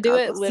 I do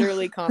it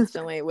literally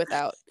constantly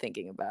without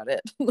thinking about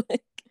it.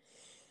 Like,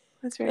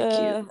 that's very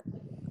cute.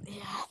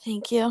 Yeah,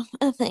 thank you.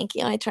 Thank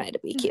you. I try to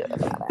be cute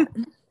about it.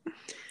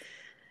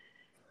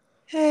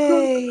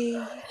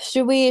 Hey.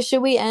 Should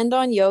we end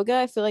on yoga?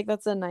 I feel like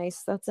that's a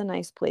nice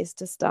place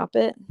to stop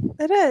it.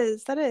 That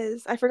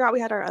is. I forgot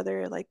we had our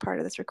other like part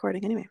of this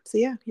recording anyway. So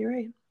yeah, you're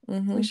right.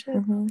 We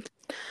should.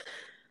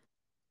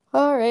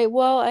 All right.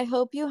 Well, I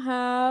hope you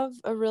have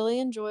a really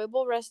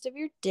enjoyable rest of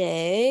your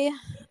day.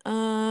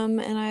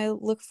 And I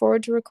look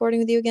forward to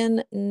recording with you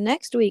again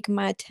next week,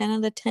 my 10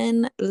 out of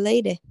 10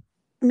 lady.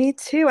 Me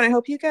too. And I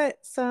hope you get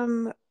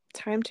some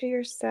time to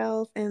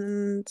yourself.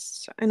 And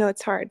I know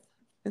it's hard.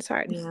 It's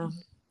hard. Yeah.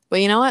 But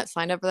you know what?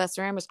 Signed up for that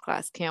ceramics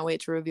class. Can't wait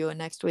to review it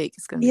next week.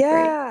 It's gonna be great.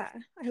 Yeah.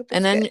 I hope.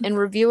 And then, and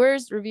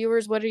reviewers,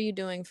 what are you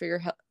doing for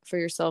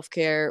your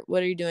self-care?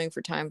 What are you doing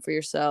for time for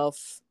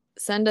yourself?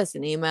 Send us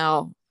an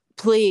email,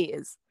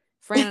 please.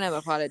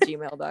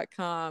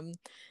 franandemmapod@gmail.com.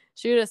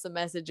 Shoot us a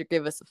message or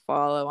give us a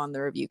follow on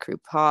the Review Crew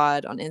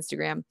Pod on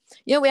Instagram.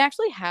 You know, we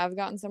actually have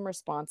gotten some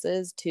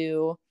responses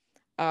to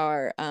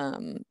our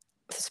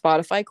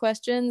Spotify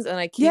questions, and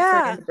I keep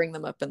forgetting to bring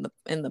them up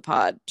in the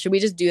pod. Should we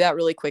just do that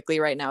really quickly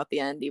right now at the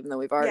end, even though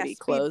we've already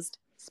closed?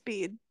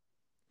 Speed.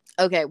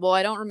 Okay, well,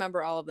 I don't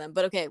remember all of them,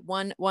 but okay,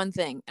 one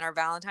thing in our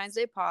Valentine's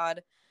Day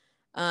pod,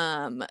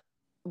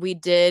 we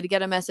did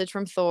get a message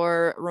from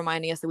Thor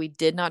reminding us that we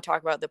did not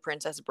talk about The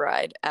Princess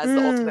Bride as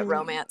the ultimate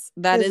romance.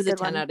 That is a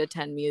 10 out of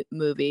 10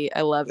 movie.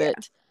 I love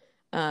it.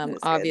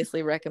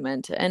 Obviously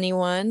recommend to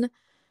anyone.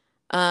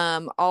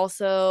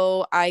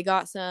 Also, I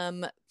got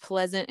some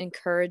pleasant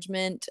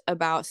encouragement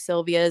about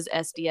Sylvia's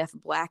SDF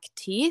black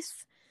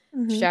teeth.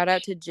 Shout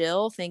out to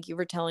Jill. Thank you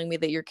for telling me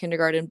that your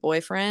kindergarten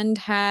boyfriend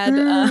had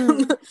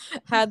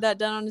had that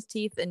done on his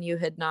teeth and you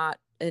had not,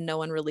 and no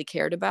one really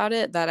cared about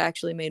it. That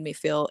actually made me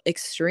feel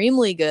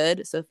extremely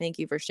good. So thank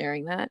you for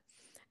sharing that.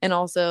 And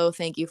also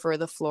thank you for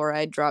the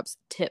fluoride drops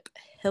tip,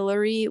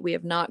 Hillary. We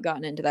have not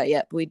gotten into that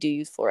yet, but we do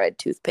use fluoride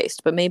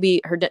toothpaste. But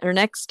maybe her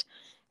next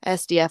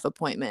SDF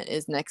appointment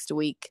is next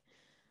week.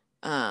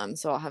 So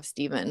I'll have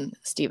Steven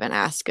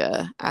ask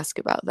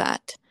about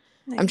that.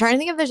 Nice. I'm trying to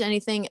think if there's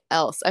anything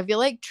else. I feel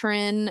like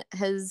Trin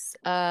has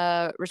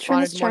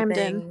responded to more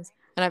things,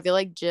 and I feel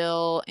like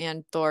Jill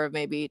and Thor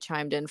maybe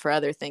chimed in for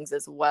other things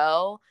as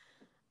well.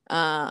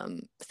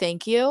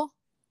 Thank you.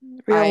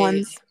 Real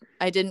ones.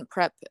 I didn't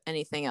prep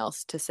anything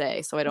else to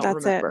say, so I don't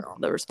remember all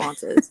the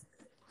responses.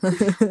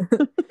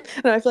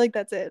 No, I feel like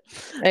that's it.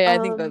 I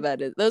think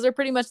that is. Those are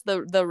pretty much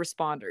the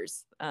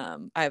responders.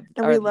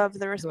 We love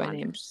the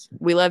responders.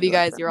 We love you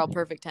guys. You're all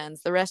perfect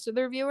 10s. The rest of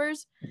the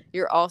reviewers,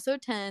 you're also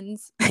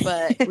 10s,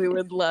 but we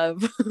would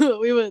love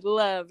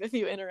if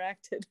you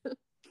interacted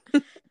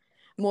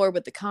more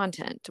with the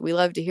content. We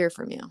love to hear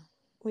from you.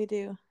 We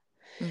do.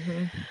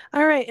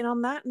 All right, and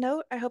on that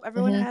note, I hope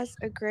everyone has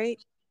a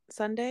great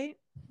Sunday.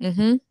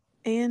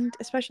 And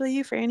especially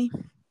you, Franny.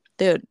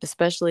 Dude,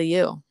 especially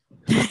you.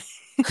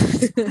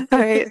 All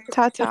right,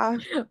 ta-ta.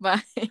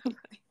 Bye.